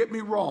people to get me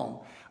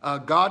wrong.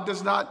 God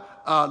does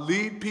not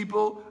lead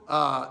people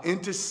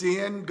into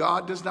sin.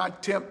 God does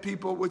not tempt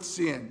people with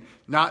sin.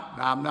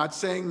 I'm not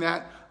saying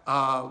that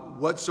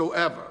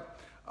whatsoever.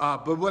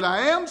 But what I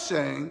am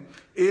saying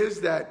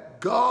is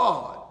that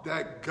God,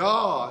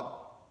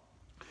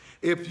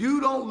 if you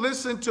don't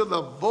listen to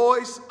the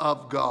voice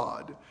of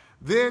God,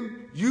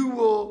 then you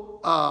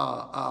will,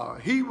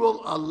 he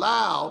will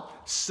allow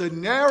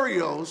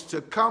scenarios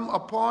to come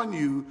upon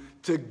you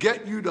to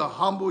get you to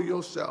humble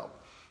yourself.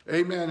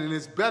 Amen. And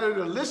it's better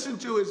to listen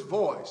to his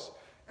voice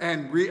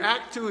and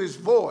react to his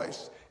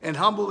voice and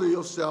humble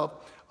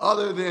yourself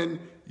other than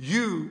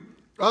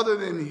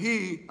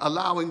he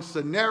allowing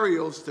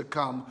scenarios to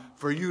come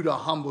for you to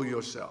humble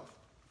yourself.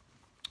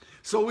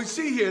 So we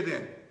see here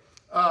then,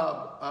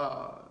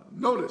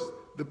 notice,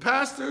 the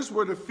pastors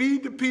were to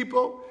feed the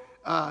people.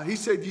 He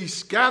said, ye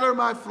scatter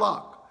my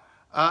flock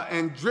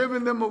and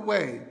driven them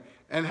away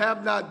and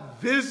have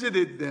not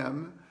visited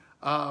them.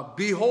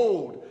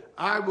 Behold,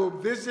 I will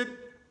visit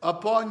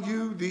upon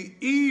you the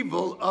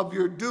evil of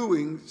your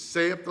doings,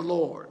 saith the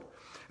Lord.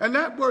 And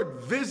that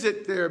word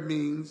visit there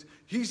means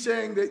he's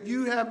saying that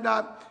you have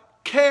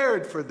not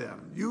cared for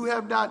them. You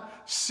have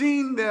not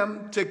seen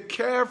them to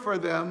care for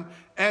them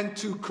and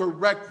to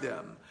correct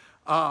them.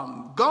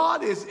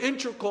 God is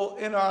integral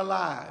in our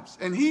lives,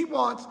 and he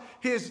wants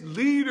his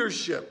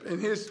leadership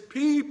and his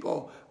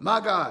people, my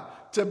God,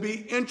 to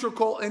be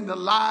integral in the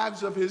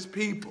lives of his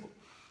people.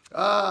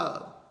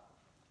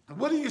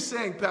 What are you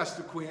saying,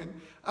 Pastor Quinn?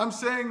 I'm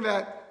saying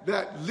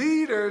that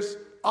leaders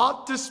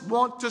ought to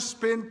want to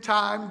spend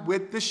time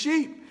with the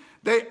sheep.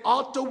 They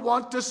ought to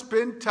want to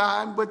spend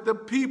time with the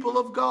people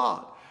of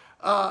God.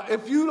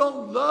 If you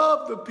don't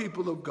love the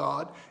people of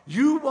God,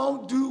 you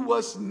won't do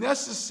what's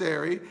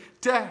necessary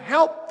to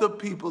help the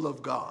people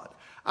of God.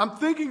 I'm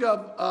thinking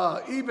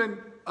of even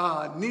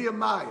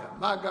Nehemiah.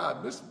 My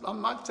God,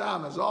 my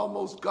time is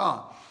almost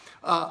gone.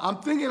 I'm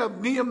thinking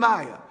of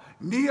Nehemiah.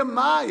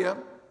 Nehemiah,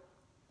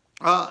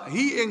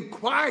 he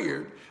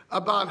inquired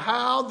about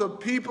how the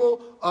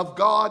people of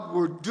God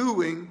were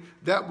doing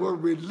that were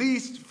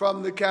released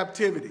from the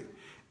captivity.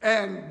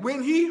 And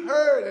when he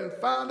heard and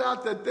found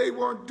out that they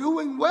weren't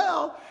doing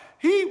well,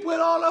 he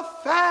went on a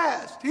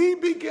fast. He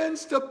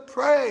begins to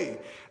pray.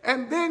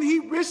 And then he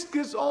risked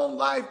his own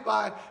life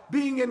by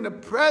being in the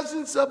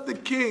presence of the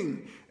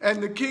king.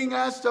 And the king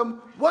asked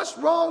him, what's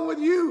wrong with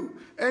you?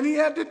 And he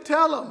had to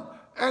tell him.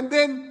 And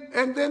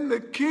then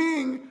the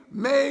king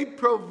made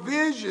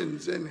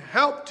provisions and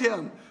helped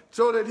him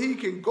so that he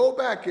can go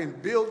back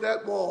and build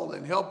that wall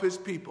and help his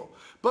people.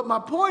 But my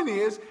point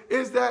is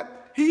that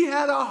he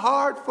had a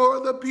heart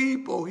for the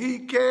people. He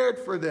cared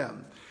for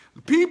them.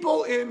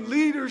 People in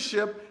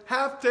leadership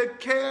have to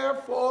care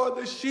for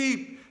the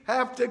sheep,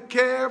 have to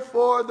care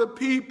for the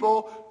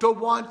people to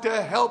want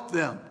to help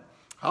them.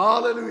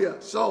 Hallelujah.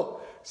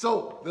 So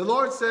the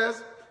Lord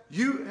says,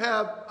 you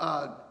have,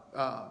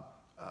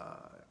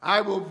 I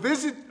will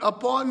visit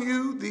upon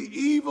you the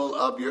evil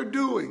of your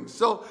doings.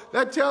 So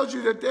that tells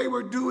you that they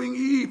were doing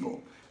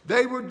evil.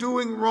 They were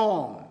doing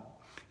wrong.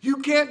 You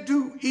can't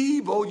do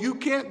evil, you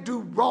can't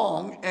do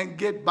wrong and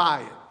get by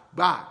it.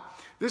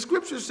 The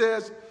scripture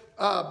says,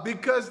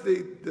 because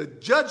the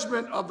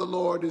judgment of the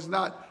Lord is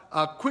not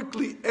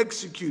quickly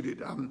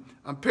executed.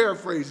 I'm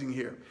paraphrasing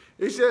here.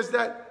 It says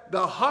that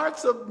the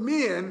hearts of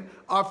men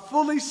are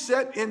fully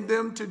set in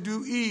them to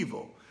do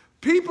evil.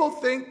 People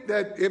think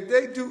that if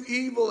they do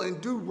evil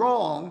and do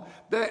wrong,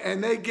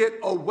 and they get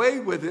away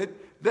with it,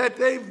 that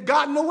they've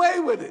gotten away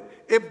with it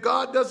if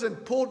God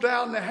doesn't pull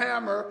down the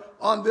hammer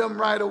on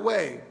them right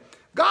away.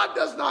 God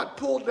does not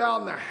pull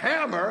down the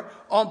hammer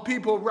on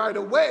people right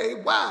away.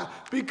 Why?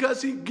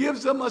 Because he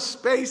gives them a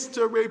space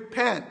to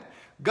repent.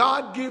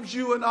 God gives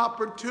you an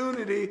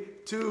opportunity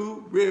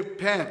to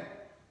repent.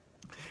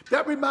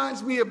 That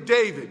reminds me of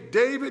David.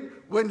 David,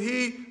 when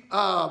he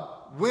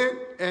went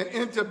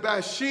into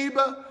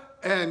Bathsheba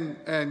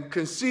and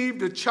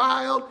conceived a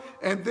child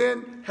and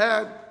then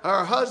had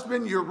her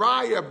husband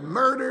Uriah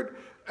murdered,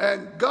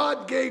 And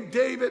God gave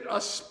David a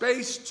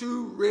space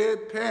to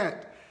repent.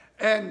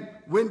 And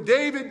when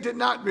David did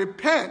not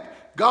repent,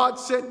 God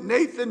sent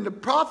Nathan the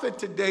prophet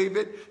to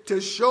David to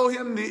show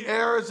him the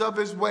errors of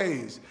his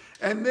ways.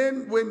 And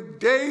then when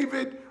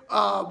David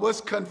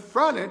was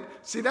confronted,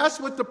 see, that's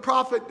what the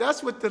prophet,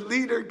 that's what the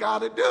leader got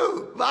to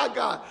do. My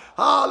God,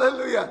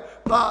 hallelujah.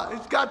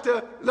 It's got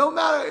to, no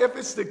matter if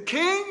it's the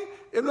king,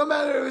 no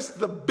matter if it's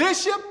the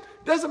bishop,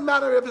 doesn't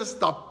matter if it's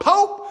the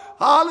pope,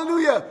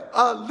 hallelujah.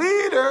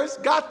 Leaders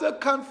got to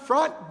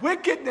confront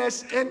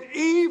wickedness and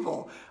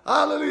evil.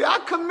 Hallelujah. I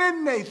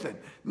commend Nathan.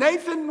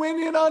 Nathan went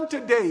in unto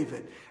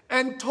David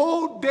and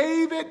told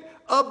David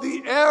of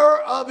the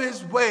error of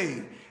his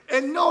way.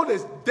 And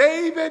notice,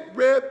 David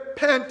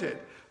repented.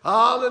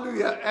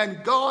 Hallelujah.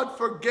 And God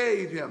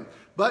forgave him.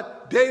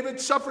 But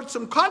David suffered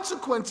some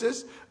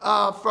consequences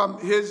from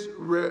his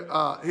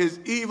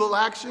evil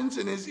actions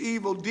and his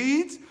evil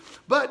deeds.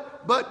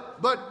 But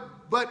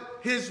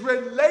his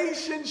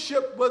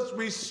relationship was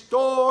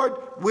restored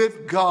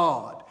with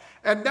God.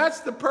 And that's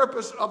the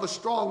purpose of a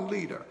strong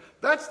leader.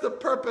 That's the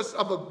purpose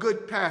of a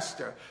good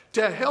pastor,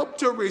 to help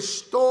to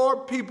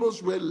restore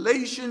people's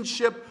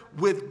relationship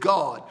with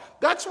God.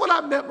 That's what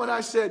I meant when I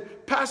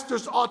said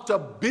pastors ought to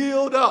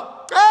build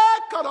up.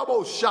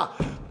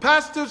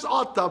 Pastors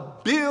ought to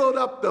build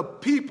up the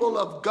people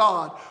of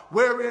God,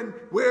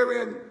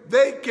 wherein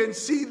they can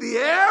see the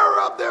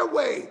error of their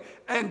way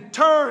and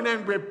turn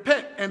and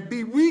repent and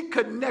be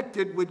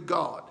reconnected with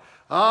God.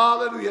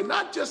 Hallelujah.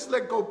 Not just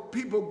let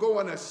people go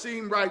in a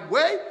seen right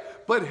way,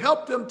 but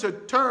help them to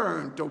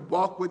turn to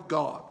walk with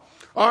God.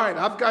 All right,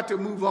 I've got to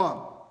move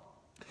on.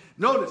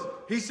 Notice,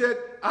 he said,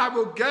 I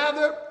will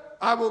gather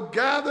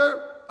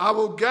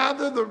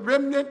the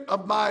remnant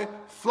of my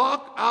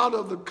flock out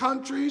of the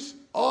countries,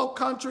 all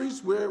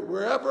countries,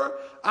 wherever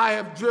I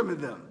have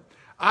driven them.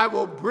 I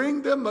will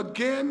bring them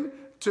again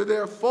to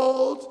their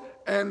folds,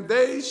 and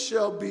they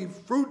shall be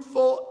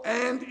fruitful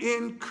and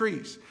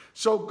increase.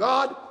 So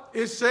God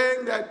is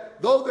saying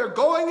that though they're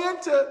going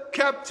into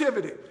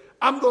captivity,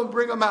 I'm going to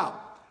bring them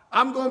out.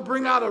 I'm going to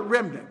bring out a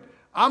remnant.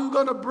 I'm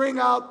going to bring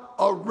out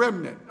a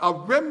remnant. A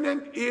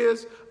remnant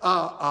is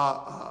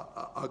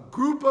a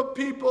group of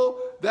people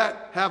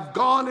that have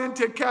gone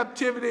into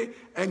captivity,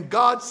 and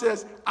God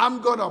says,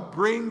 I'm going to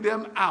bring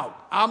them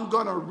out. I'm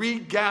going to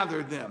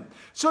regather them.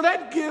 So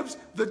that gives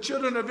the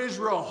children of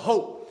Israel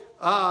hope.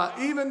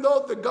 Even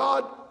though the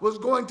God was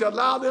going to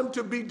allow them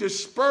to be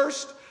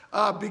dispersed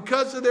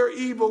because of their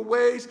evil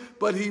ways,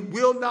 but he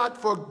will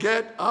not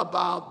forget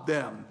about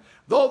them.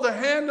 Though the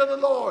hand of the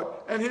Lord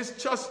and his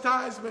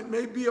chastisement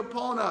may be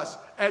upon us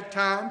at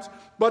times,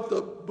 but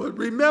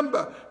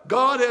remember,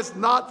 God has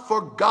not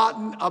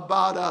forgotten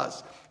about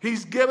us.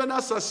 He's given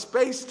us a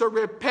space to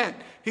repent.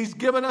 He's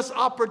given us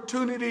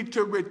opportunity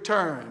to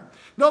return.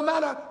 No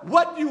matter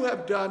what you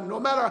have done, no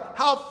matter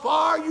how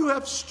far you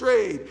have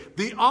strayed,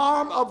 the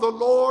arm of the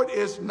Lord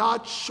is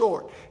not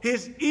short.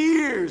 His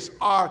ears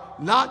are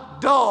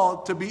not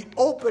dull to be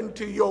open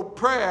to your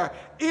prayer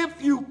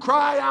if you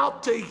cry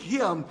out to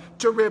him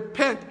to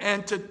repent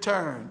and to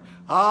turn.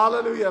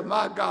 Hallelujah,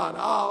 my God.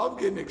 Oh, I'm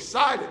getting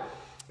excited.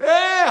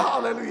 Hey,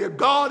 hallelujah.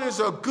 God is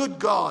a good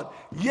God.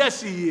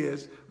 Yes, he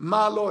is,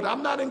 my Lord.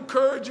 I'm not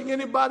encouraging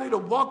anybody to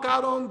walk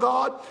out on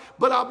God,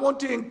 but I want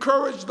to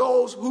encourage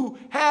those who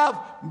have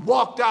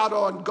walked out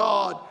on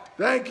God.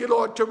 Thank you,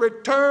 Lord, to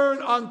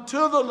return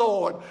unto the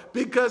Lord,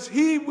 because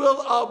he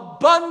will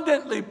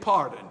abundantly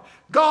pardon.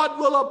 God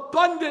will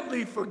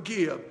abundantly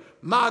forgive,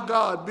 my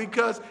God,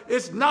 because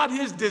it's not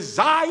his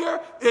desire,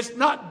 it's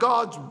not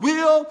God's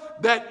will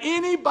that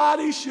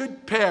anybody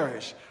should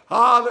perish.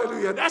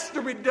 Hallelujah. That's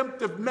the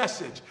redemptive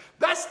message.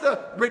 That's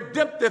the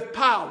redemptive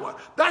power.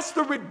 That's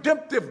the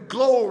redemptive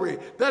glory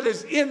that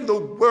is in the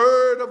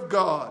Word of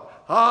God.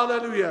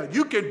 Hallelujah.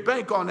 You can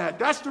bank on that.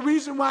 That's the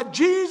reason why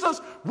Jesus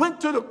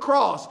went to the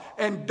cross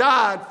and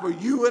died for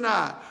you and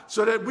I,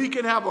 so that we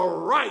can have a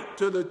right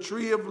to the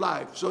tree of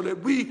life, so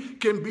that we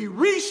can be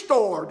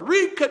restored,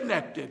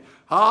 reconnected,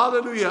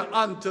 hallelujah,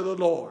 unto the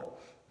Lord.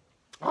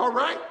 All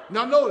right.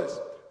 Now notice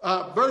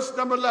verse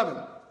number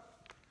 11.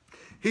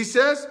 He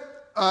says,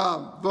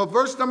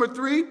 verse number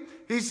 3,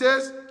 he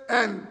says,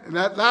 and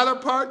that latter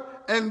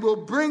part, and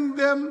will bring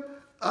them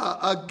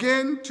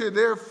again to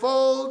their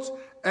folds,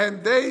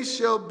 and they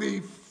shall be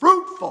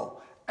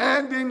fruitful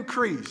and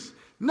increase.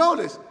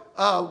 Notice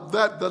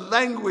that the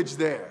language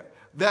there,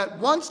 that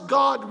once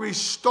God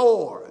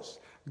restores,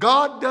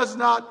 God does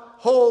not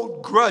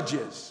hold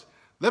grudges.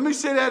 Let me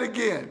say that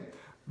again.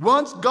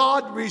 Once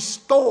God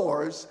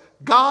restores,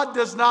 God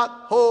does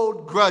not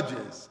hold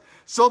grudges.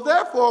 So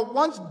therefore,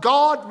 once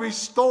God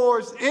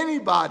restores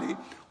anybody,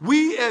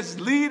 we as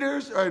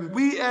leaders and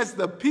we as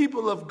the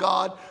people of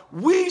God,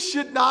 we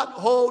should not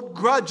hold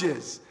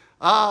grudges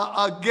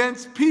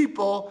against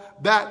people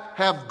that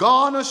have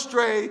gone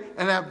astray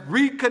and have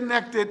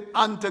reconnected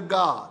unto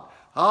God.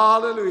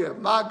 Hallelujah,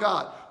 my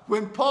God.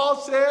 When Paul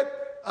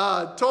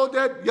told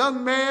that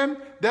young man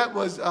that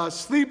was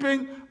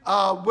sleeping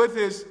with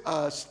his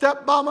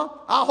stepmama,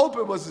 I hope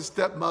it was his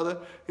stepmother.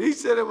 He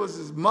said it was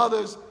his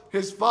mother's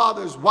his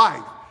father's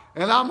wife.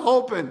 And I'm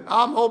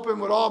hoping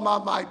with all my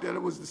might that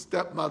it was the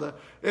stepmother.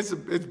 It's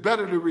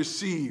better to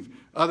receive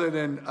other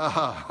than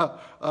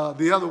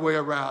the other way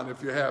around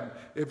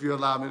if you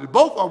allow me.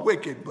 Both are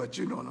wicked, but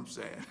you know what I'm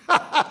saying.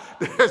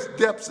 There's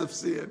depths of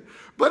sin.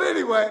 But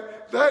anyway,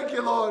 thank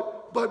you, Lord.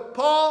 But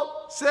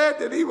Paul said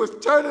that he was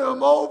turning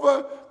them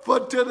over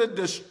to the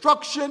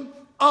destruction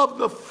of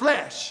the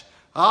flesh.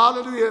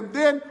 Hallelujah. And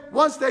then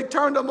once they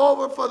turned him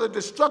over for the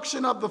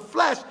destruction of the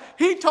flesh,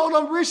 he told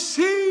them,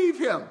 receive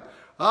him.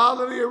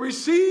 Hallelujah.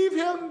 Receive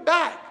him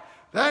back.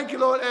 Thank you,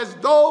 Lord, as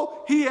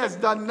though he has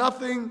done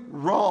nothing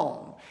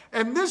wrong.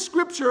 And this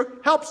scripture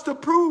helps to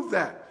prove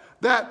that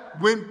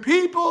when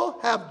people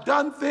have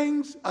done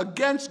things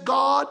against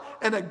God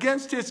and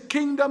against his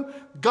kingdom,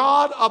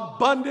 God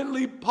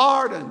abundantly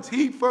pardons.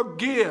 He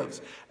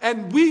forgives.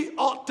 And we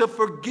ought to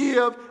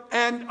forgive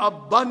and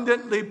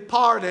abundantly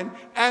pardon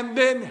and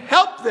then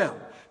help them.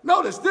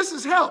 Notice, this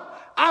is help.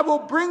 I will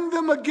bring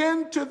them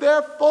again to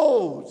their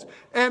folds,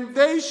 and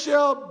they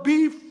shall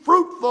be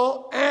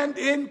fruitful and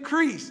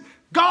increase.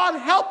 God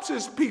helps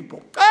his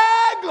people.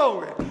 Hey,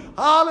 glory.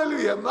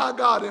 Hallelujah, my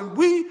God. And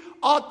we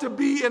ought to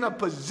be in a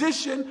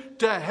position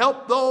to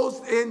help those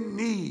in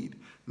need.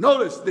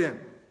 Notice then,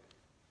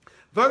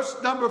 verse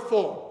number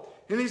 4.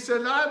 And he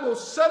said, I will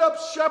set up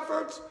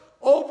shepherds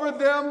over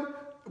them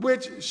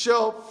which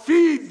shall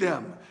feed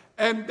them,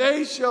 and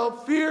they shall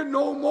fear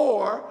no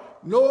more,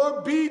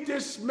 nor be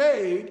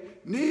dismayed,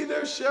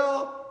 neither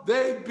shall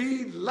they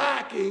be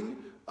lacking,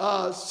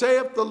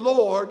 saith the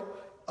Lord,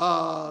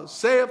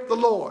 saith the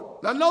Lord.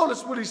 Now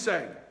notice what he's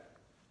saying.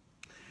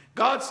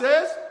 God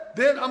says,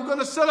 then I'm going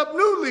to set up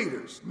new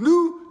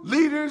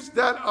leaders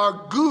that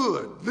are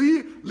good,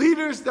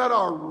 leaders that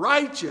are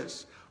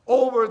righteous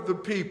over the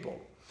people.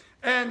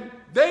 And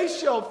they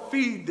shall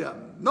feed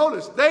them.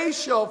 Notice, they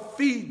shall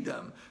feed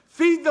them.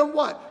 Feed them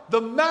what?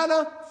 The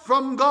manna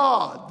from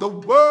God, the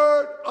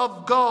word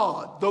of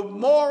God, the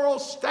moral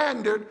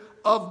standard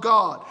of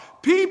God.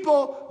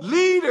 People,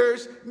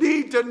 leaders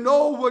need to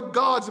know what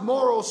God's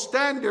moral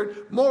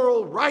standard,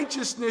 moral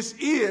righteousness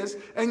is.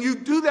 And you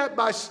do that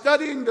by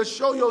studying to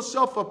show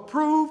yourself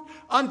approved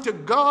unto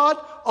God,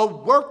 a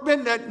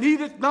workman that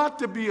needeth not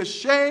to be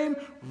ashamed,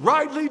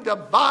 rightly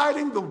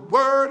dividing the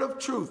word of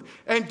truth.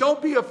 And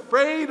don't be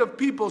afraid of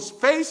people's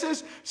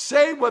faces.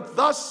 Say what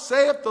thus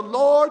saith the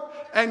Lord,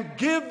 and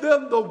give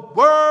them the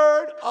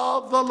word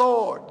of the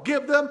Lord.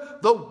 Give them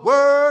the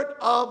word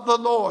of the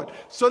Lord,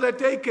 so that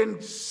they can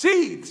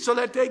see, so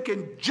that they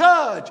can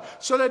judge,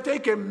 so that they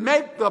can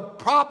make the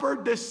proper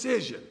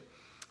decision.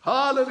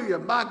 Hallelujah,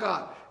 my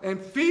God. And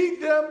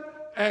feed them,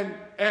 and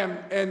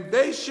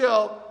they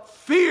shall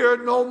fear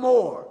no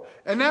more.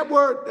 And that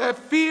word, that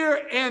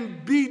fear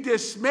and be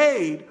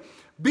dismayed,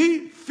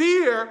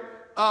 fear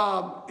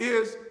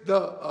is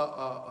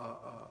the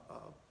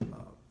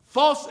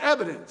false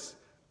evidence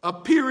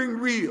appearing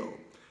real.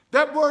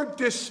 That word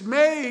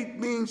dismayed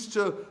means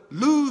to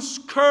lose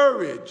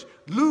courage,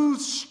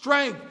 lose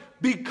strength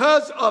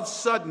because of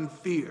sudden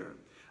fear.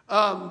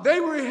 They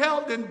were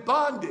held in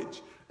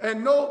bondage,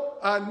 and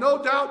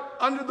no doubt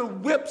under the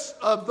whips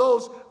of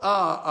those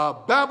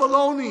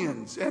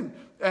Babylonians, and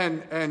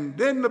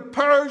then the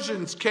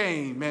Persians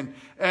came,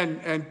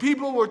 and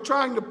people were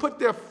trying to put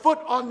their foot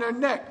on their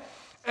neck,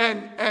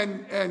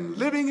 and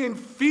living in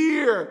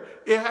fear.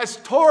 It has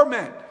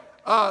torment.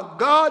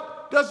 God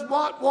does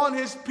not want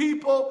his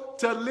people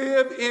to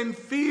live in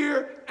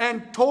fear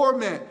and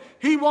torment.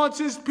 He wants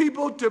his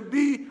people to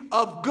be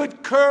of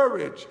good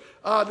courage.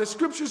 The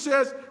scripture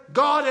says,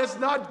 God has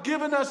not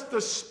given us the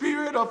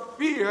spirit of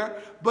fear,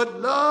 but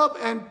love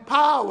and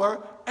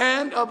power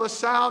and of a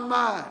sound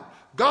mind.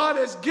 God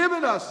has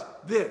given us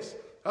this.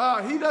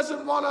 He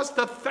doesn't want us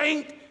to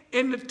faint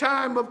in the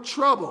time of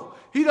trouble.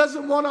 He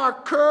doesn't want our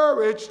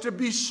courage to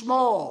be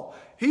small.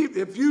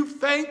 If you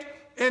faint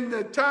in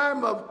the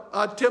time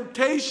of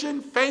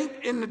temptation, faint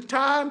in the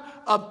time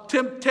of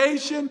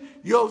temptation,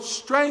 your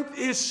strength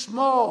is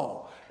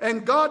small.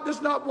 And God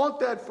does not want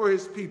that for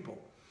his people.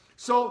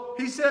 So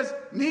he says,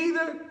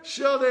 neither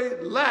shall they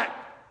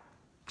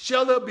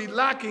be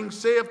lacking,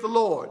 saith the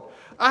Lord.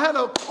 I had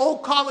an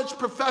old college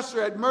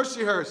professor at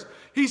Mercyhurst.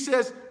 He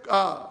says,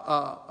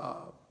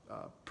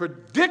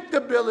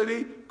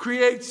 predictability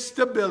creates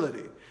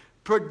stability.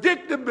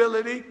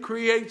 Predictability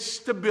creates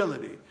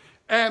stability.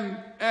 And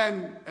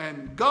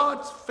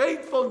God's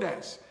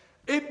faithfulness,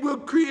 it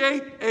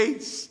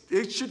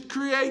should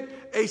create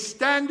a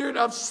standard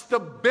of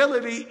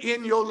stability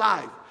in your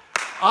life.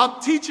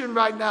 I'm teaching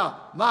right now.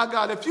 My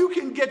God, if you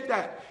can get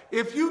that,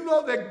 if you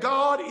know that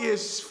God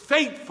is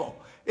faithful,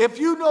 if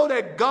you know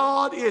that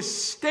God is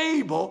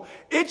stable,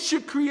 it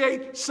should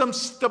create some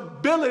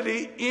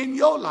stability in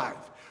your life.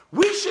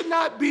 We should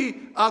not be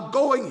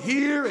going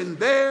here and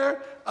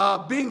there,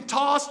 being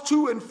tossed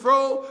to and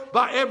fro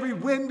by every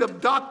wind of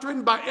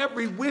doctrine, by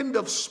every wind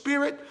of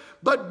spirit.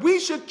 But we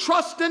should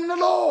trust in the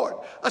Lord,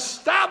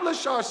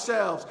 establish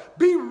ourselves,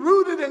 be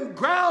rooted and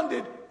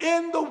grounded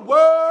in the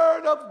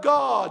Word of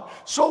God.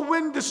 So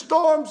when the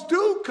storms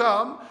do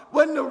come,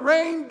 when the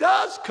rain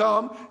does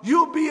come,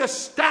 you'll be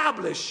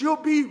established. You'll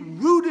be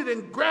rooted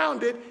and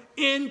grounded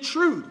in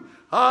truth.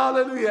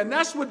 Hallelujah. And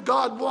that's what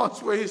God wants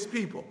for his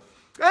people.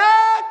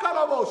 God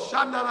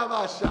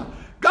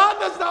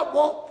does not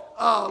want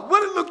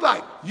what it look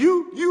like.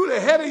 You the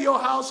head of your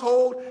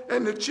household,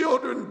 and the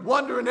children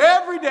wondering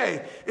every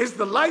day, is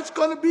the lights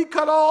going to be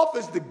cut off?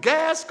 Is the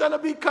gas going to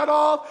be cut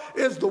off?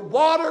 Is the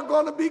water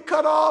going to be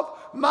cut off?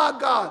 My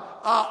God,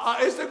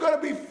 is there going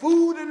to be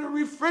food in the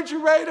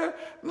refrigerator?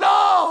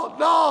 No,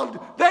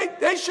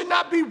 they should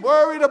not be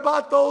worried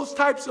about those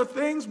types of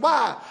things.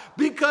 Why?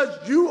 Because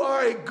you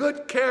are a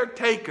good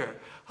caretaker.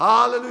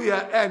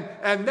 Hallelujah.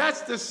 And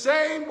that's the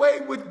same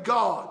way with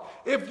God.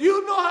 If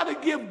you know how to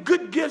give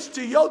good gifts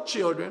to your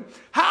children,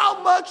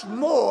 how much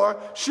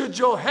more should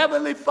your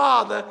heavenly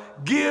Father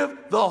give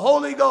the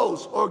Holy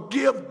Ghost, or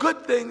give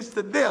good things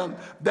to them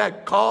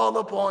that call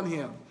upon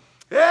him?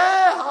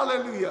 Yeah,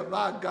 hallelujah,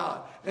 my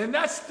God. And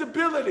that's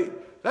stability.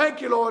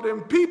 Thank you, Lord.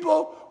 And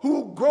people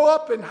who grow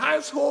up in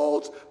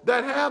households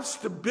that have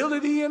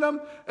stability in them,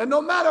 and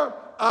no matter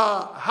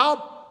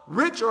how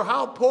rich or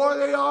how poor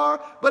they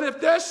are, but if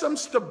there's some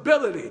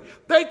stability,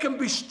 they can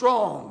be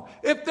strong.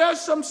 If there's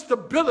some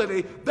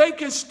stability, they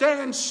can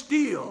stand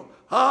still.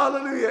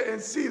 Hallelujah.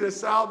 And see the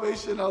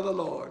salvation of the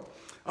Lord.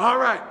 All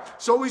right.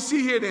 So we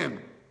see here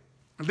then,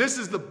 this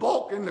is the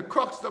bulk and the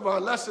crux of our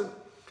lesson.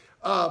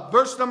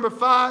 Verse number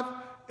 5,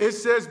 it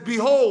says,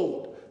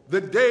 behold,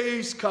 the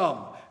days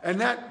come. And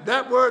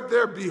that word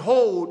there,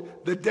 behold,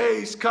 the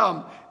days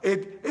come.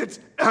 It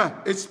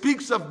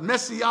speaks of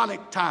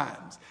messianic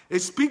times.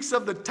 It speaks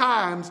of the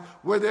times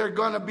where there's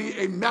going to be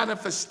a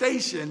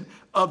manifestation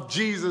of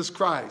Jesus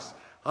Christ.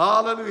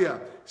 Hallelujah.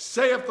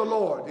 Saith the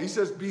Lord. He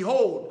says,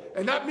 behold.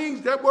 And that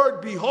means, that word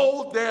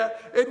behold there,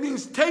 it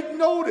means take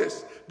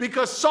notice,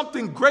 because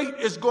something great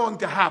is going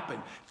to happen.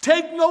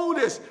 Take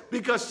notice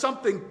because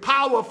something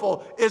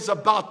powerful is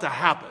about to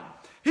happen.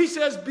 He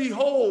says,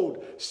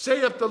 behold,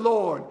 saith the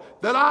Lord,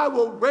 that I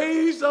will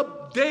raise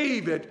up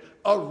David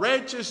a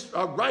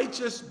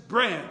righteous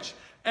branch,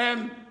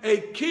 and a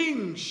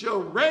king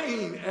shall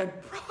reign and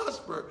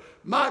prosper,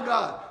 my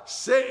God,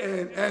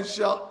 and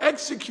shall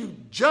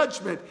execute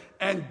judgment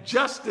and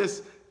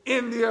justice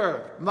in the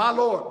earth, my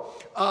Lord.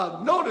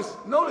 Notice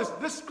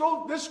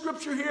this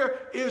scripture here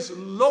is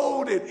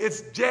loaded.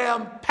 It's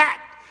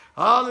jam-packed,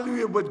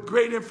 hallelujah, with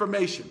great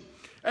information.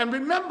 And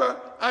remember,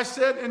 I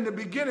said in the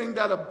beginning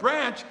that a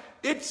branch,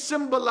 it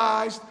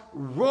symbolized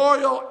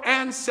royal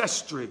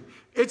ancestry.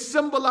 It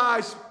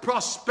symbolized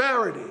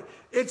prosperity.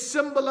 It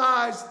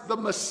symbolized the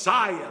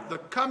Messiah, the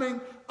coming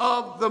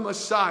of the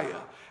Messiah.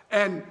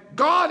 And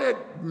God had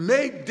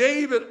made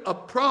David a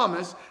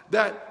promise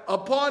that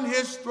upon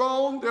his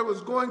throne there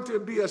was going to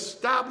be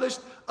established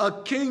a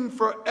king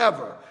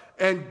forever.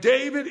 And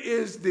David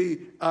is the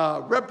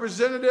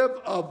representative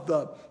of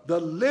the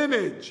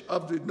lineage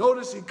of the,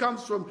 notice he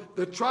comes from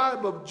the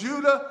tribe of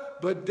Judah,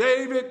 but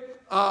David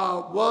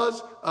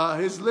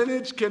his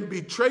lineage can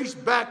be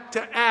traced back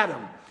to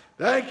Adam.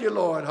 Thank you,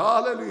 Lord.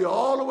 Hallelujah.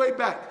 All the way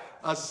back.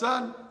 A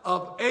son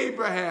of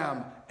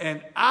Abraham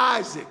and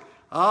Isaac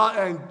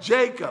and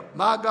Jacob,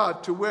 my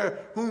God, to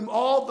whom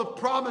all the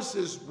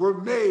promises were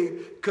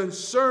made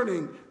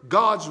concerning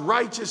God's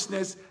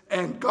righteousness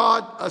and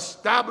God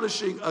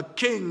establishing a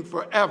king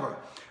forever.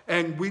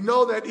 And we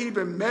know that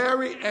even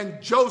Mary and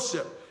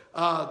Joseph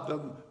were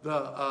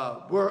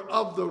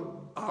of the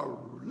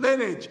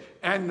lineage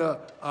and of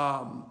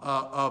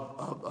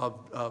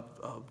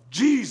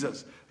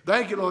Jesus.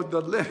 Thank you, Lord.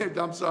 The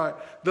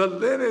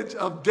lineage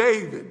of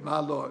David, my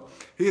Lord.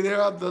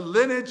 They're of the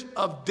lineage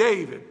of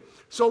David.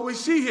 So we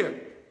see here,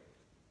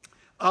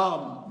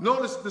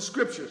 notice the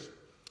scriptures.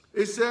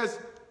 It says,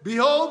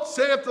 behold,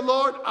 saith the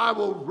Lord, I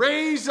will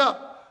raise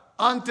up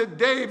unto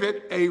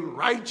David a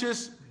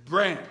righteous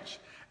branch.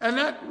 And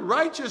that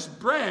righteous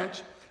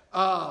branch,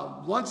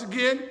 once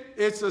again,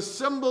 it's a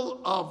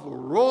symbol of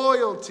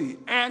royalty,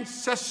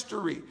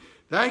 ancestry.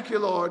 Thank you,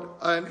 Lord.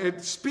 And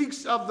it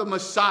speaks of the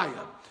Messiah.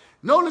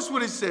 Notice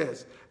what it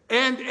says.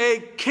 And a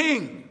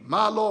king,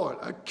 my Lord,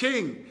 a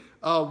king,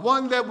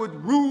 one that would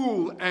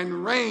rule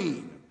and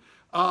reign.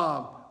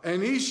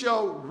 And he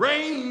shall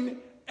reign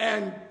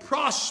and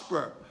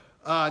prosper.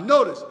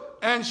 Notice,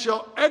 and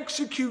shall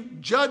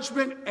execute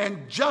judgment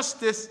and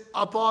justice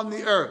upon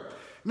the earth.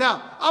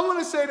 Now, I want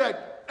to say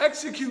that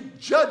execute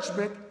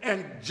judgment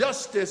and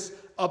justice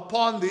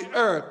upon the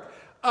earth.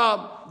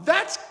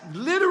 That's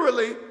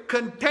literally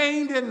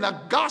contained in the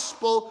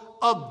gospel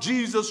of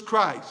Jesus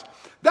Christ.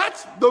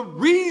 That's the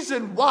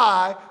reason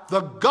why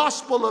the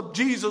gospel of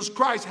Jesus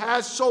Christ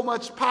has so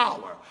much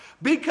power,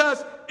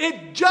 because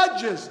it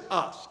judges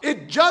us.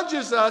 It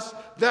judges us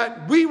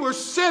that we were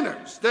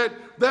sinners,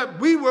 that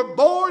we were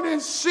born in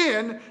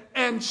sin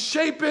and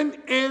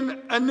shapen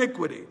in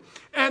iniquity.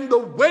 And the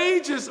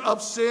wages of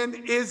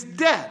sin is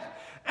death.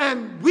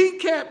 And we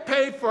can't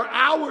pay for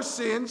our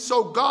sins,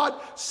 so God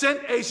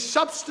sent a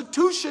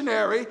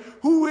substitutionary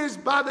who is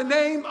by the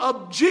name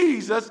of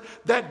Jesus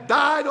that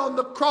died on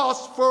the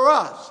cross for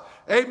us.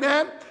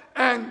 Amen?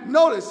 And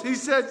notice, he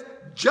says,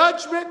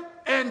 judgment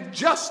and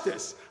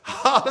justice.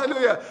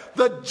 Hallelujah.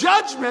 The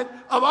judgment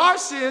of our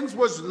sins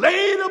was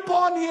laid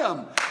upon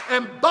him,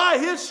 and by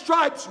his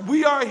stripes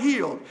we are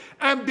healed.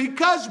 And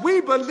because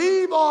we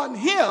believe on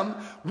him,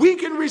 we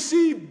can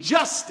receive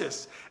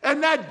justice.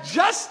 And that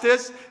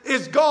justice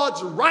is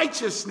God's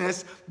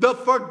righteousness, the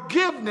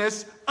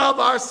forgiveness of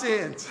our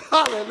sins.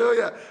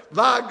 Hallelujah.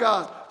 My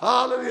God.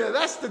 Hallelujah.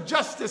 That's the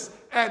justice,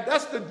 and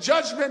that's the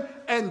judgment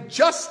and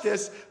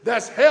justice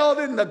that's held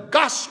in the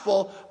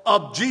gospel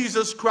of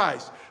Jesus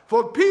Christ.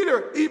 For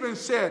Peter even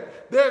said,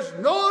 there's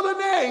no other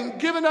name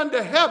given unto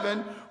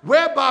heaven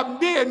whereby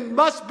men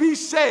must be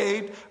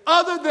saved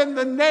other than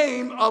the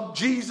name of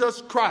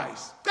Jesus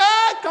Christ.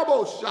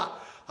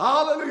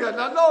 Hallelujah.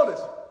 Now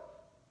notice,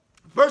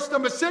 verse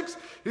number 6,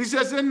 he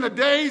says, in the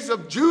days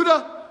of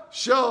Judah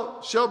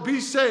shall be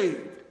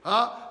saved.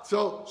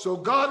 So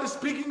God is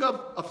speaking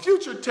of a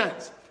future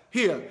tense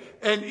here.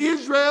 And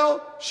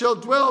Israel shall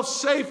dwell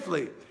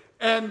safely.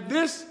 And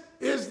this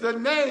is the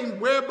name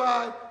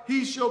whereby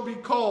he shall be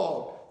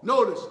called.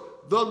 Notice,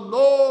 the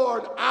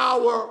Lord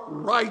our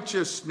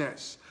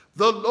righteousness.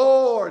 The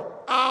Lord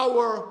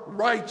our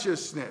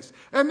righteousness.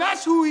 And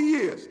that's who he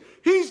is.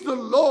 He's the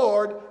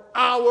Lord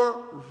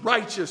our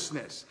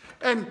righteousness.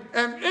 And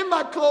in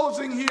my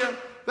closing here,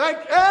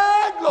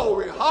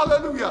 glory,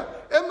 hallelujah.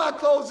 In my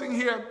closing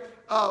here,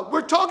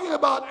 we're talking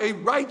about a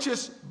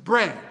righteous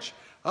branch.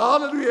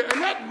 Hallelujah.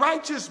 And that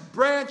righteous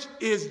branch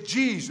is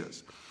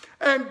Jesus.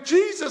 And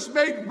Jesus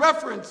made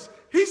reference.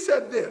 He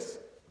said this.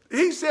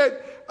 He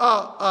said,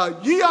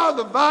 ye are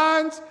the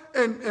vines,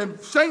 in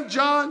St.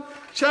 John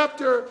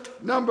chapter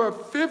number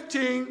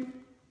 15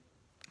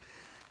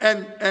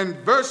 and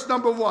verse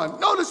number 1.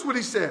 Notice what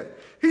he said.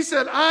 He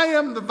said, I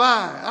am the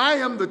vine, I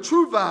am the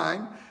true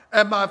vine,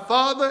 and my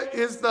Father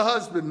is the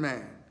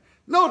husbandman.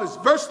 Notice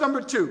verse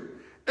number 2.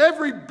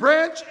 Every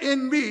branch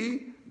in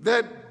me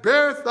that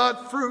beareth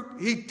not fruit,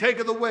 he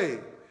taketh away.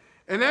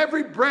 And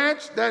every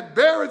branch that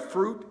beareth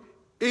fruit,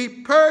 he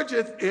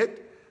purgeth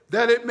it,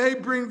 that it may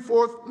bring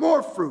forth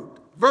more fruit.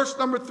 Verse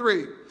number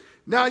 3.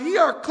 Now ye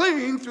are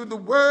clean through the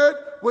word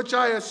which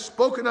I have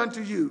spoken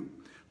unto you.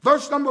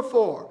 Verse number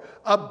 4.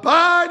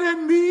 Abide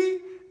in me,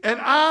 and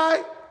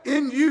I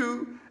in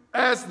you,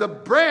 as the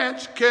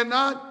branch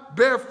cannot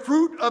bear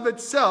fruit of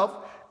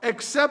itself,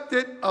 except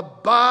it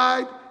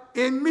abide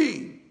in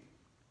me.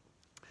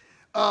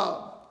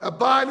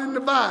 Abide in the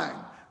vine.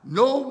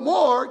 No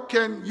more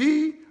can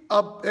ye,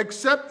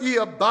 except ye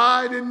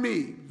abide in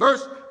me.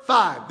 Verse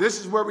 5. This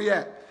is where we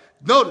at.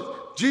 Notice,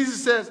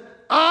 Jesus says,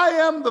 I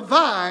am the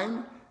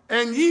vine,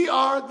 and ye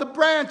are the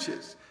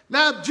branches.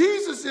 Now,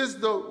 Jesus is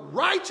the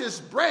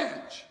righteous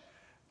branch.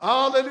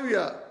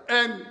 Hallelujah.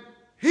 And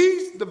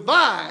he's the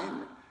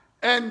vine,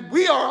 and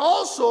we are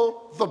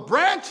also the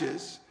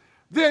branches.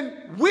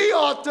 Then we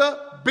ought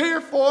to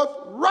bear forth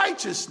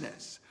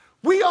righteousness.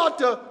 We ought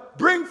to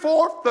bring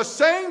forth the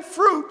same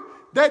fruit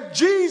that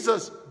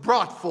Jesus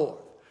brought forth.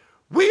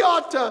 We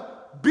ought to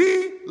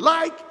be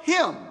like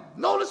him.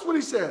 Notice what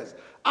he says.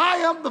 I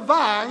am the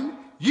vine,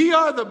 ye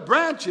are the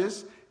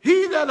branches.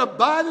 He that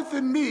abideth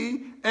in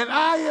me, and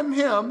I am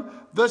him,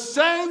 the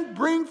same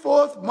bring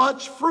forth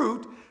much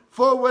fruit.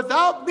 For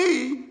without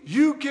me,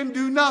 you can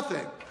do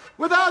nothing.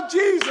 Without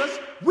Jesus,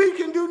 we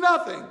can do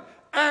nothing.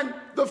 And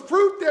the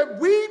fruit that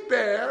we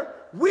bear,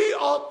 we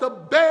ought to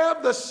bear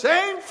the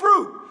same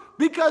fruit,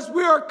 because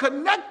we are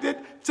connected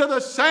to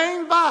the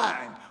same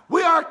vine.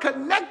 We are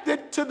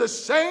connected to the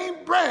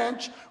same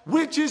branch,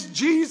 which is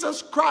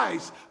Jesus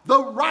Christ,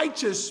 the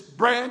righteous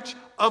branch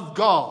of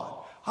God.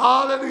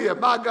 Hallelujah,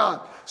 my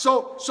God.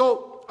 So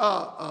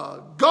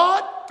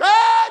God,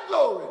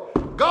 glory.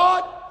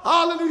 God,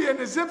 hallelujah, in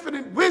his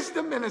infinite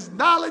wisdom and his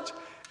knowledge,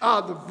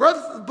 the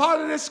first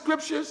part of the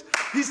scriptures,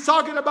 he's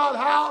talking about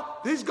how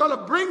he's going to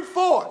bring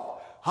forth,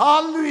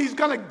 hallelujah, he's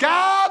going to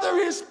gather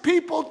his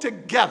people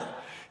together.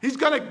 He's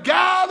going to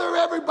gather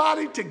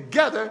everybody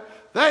together,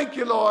 thank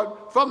you, Lord,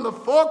 from the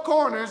four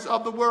corners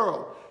of the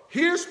world.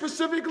 Here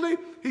specifically,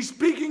 he's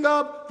speaking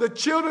of the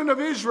children of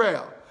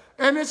Israel.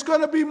 And it's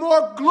going to be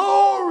more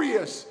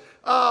glorious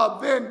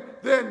than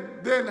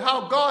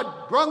how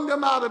God brought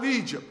them out of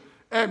Egypt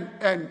and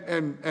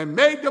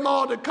made them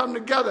all to come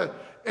together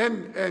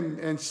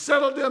and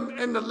settle them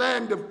in the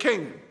land of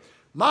Canaan.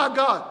 My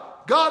God,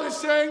 God is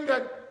saying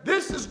that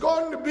this is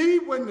going to be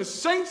when the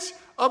saints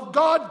of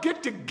God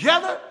get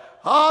together,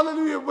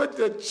 hallelujah, with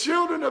the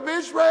children of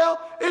Israel.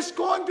 It's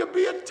going to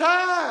be a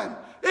time.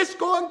 It's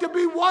going to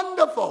be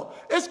wonderful.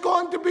 It's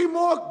going to be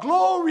more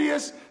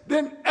glorious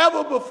than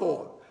ever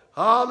before.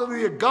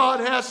 Hallelujah.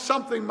 God has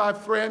something, my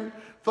friend,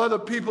 for the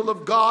people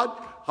of God.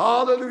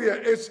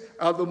 Hallelujah. It's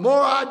the more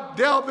I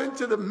delve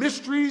into the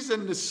mysteries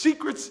and the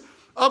secrets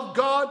of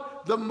God,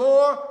 the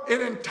more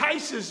it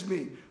entices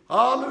me.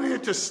 Hallelujah.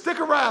 To stick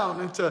around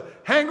and to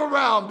hang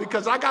around,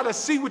 because I got to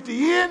see what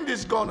the end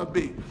is going to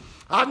be.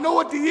 I know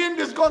what the end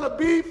is going to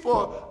be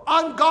for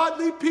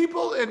ungodly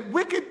people and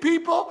wicked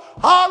people.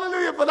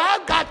 Hallelujah. But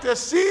I've got to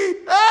see,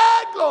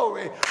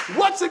 glory,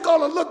 what's it going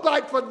to look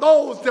like for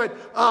those that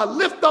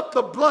lift up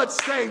the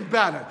bloodstained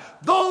banner,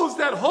 those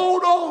that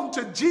hold on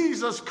to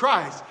Jesus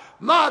Christ.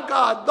 My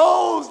God,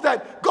 those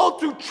that go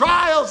through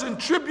trials and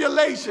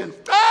tribulations.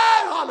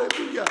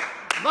 Hallelujah.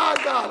 My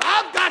God,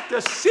 I've got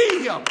to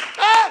see him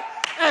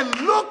and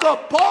look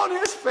upon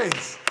his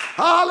face.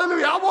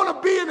 Hallelujah. I want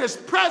to be in his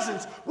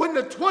presence when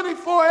the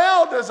 24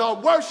 elders are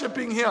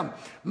worshiping him.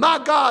 My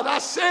God, I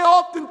say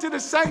often to the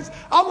saints,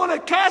 I want to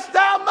cast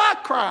down my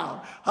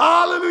crown.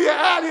 Hallelujah.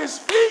 At his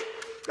feet.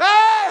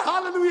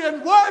 Hallelujah.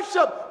 And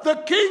worship the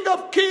King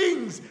of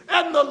Kings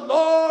and the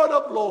Lord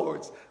of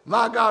Lords.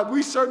 My God,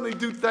 we certainly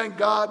do thank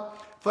God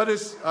for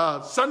this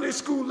Sunday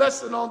school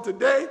lesson on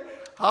today.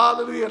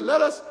 Hallelujah.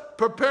 Let us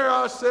prepare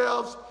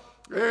ourselves.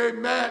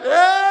 Amen.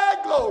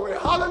 Glory.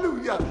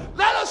 Hallelujah.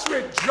 Let us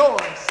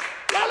rejoice.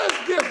 Let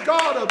us give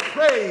God a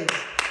praise.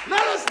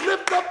 Let us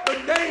lift up the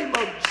name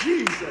of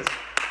Jesus.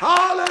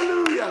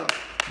 Hallelujah.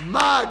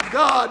 My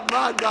God,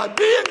 my God.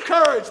 Be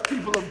encouraged,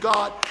 people of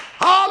God.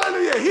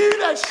 Hallelujah. He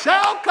that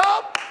shall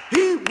come,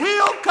 he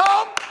will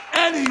come,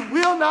 and he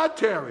will not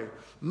tarry.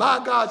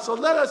 My God. So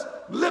let us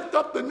lift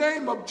up the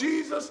name of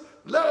Jesus.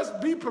 Let us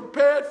be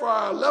prepared for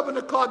our 11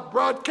 o'clock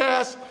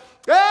broadcast.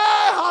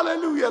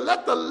 Hallelujah.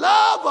 Let the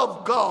love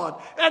of God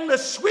and the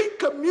sweet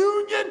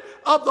communion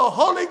of the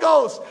Holy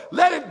Ghost,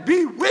 let it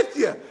be with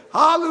you.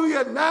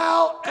 Hallelujah.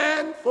 Now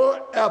and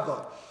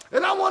forever.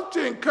 And I want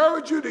to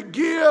encourage you to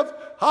give,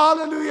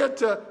 hallelujah,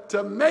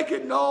 to make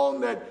it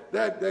known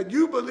that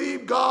you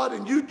believe God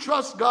and you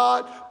trust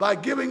God by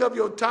giving of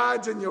your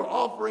tithes and your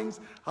offerings.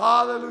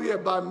 Hallelujah.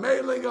 By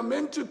mailing them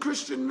into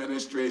Christian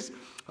Ministries,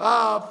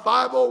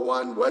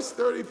 501 West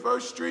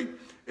 31st Street,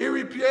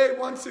 Erie,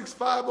 PA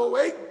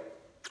 16508.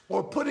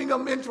 Or putting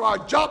them into our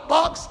drop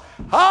box.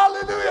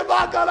 Hallelujah,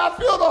 my God. I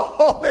feel the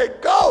Holy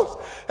Ghost.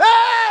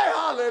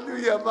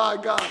 Hallelujah, my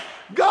God.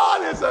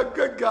 God is a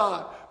good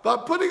God. By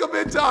putting them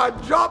into our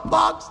drop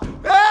box.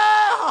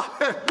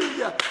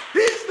 Hallelujah.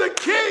 He's the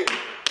King.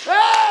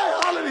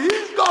 Hallelujah.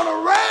 He's going to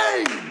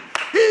reign.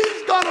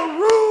 He's going to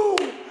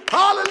rule.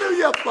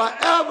 Hallelujah,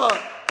 forever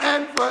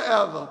and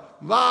forever.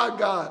 My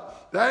God.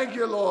 Thank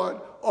you, Lord.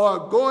 Or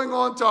going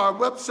on to our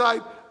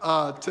website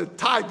to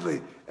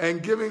Tidely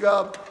and giving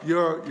up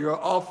your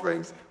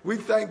offerings. We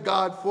thank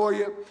God for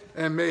you,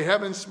 and may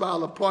heaven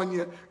smile upon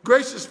you.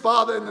 Gracious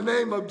Father, in the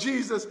name of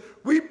Jesus,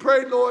 we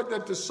pray, Lord,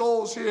 that the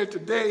souls here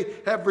today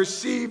have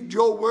received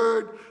your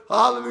word.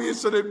 Hallelujah,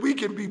 so that we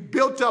can be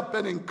built up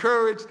and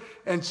encouraged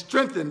and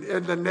strengthened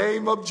in the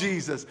name of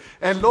Jesus.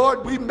 And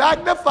Lord, we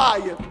magnify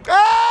you.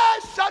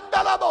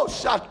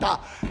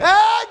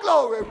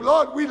 Glory.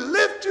 Lord, we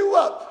lift you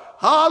up.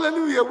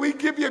 Hallelujah. We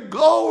give you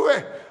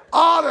glory,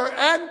 honor,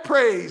 and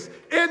praise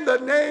in the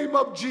name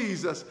of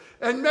Jesus.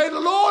 And may the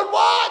Lord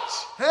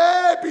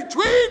watch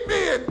between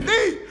me and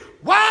thee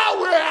while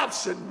we're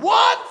absent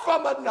one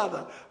from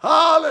another.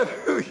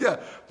 Hallelujah.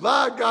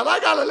 My God, I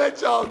got to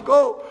let y'all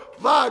go.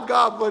 My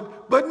God,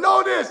 but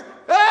know this.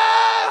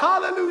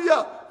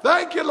 Hallelujah.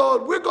 Thank you,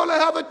 Lord. We're going to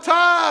have a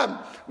time.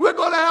 We're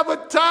going to have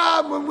a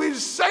time when we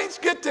saints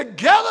get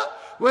together,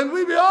 when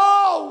we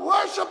all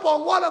worship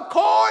on one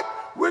accord.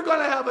 We're going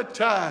to have a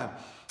time.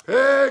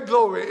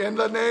 Glory in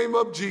the name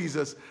of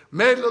Jesus.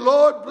 May the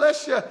Lord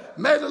bless you.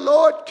 May the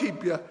Lord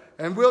keep you.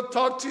 And we'll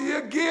talk to you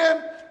again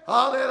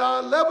at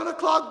our 11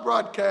 o'clock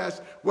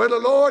broadcast, where the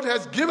Lord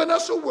has given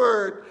us a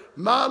word.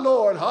 My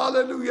Lord,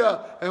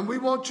 hallelujah. And we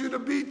want you to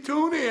be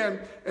tuned in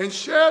and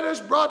share this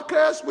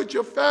broadcast with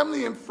your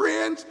family and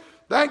friends.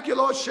 Thank you,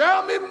 Lord.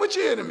 Share them even with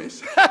your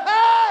enemies.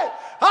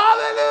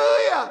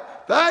 Hallelujah.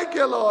 Thank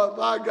you, Lord,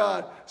 my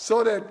God,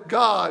 so that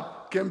God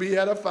can be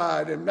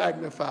edified and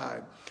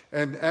magnified.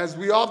 And as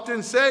we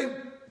often say,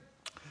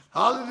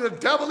 hallelujah, the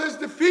devil is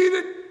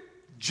defeated,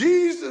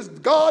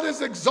 God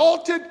is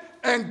exalted,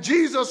 and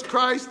Jesus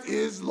Christ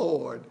is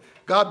Lord.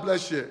 God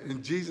bless you.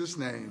 In Jesus'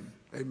 name,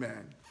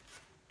 amen.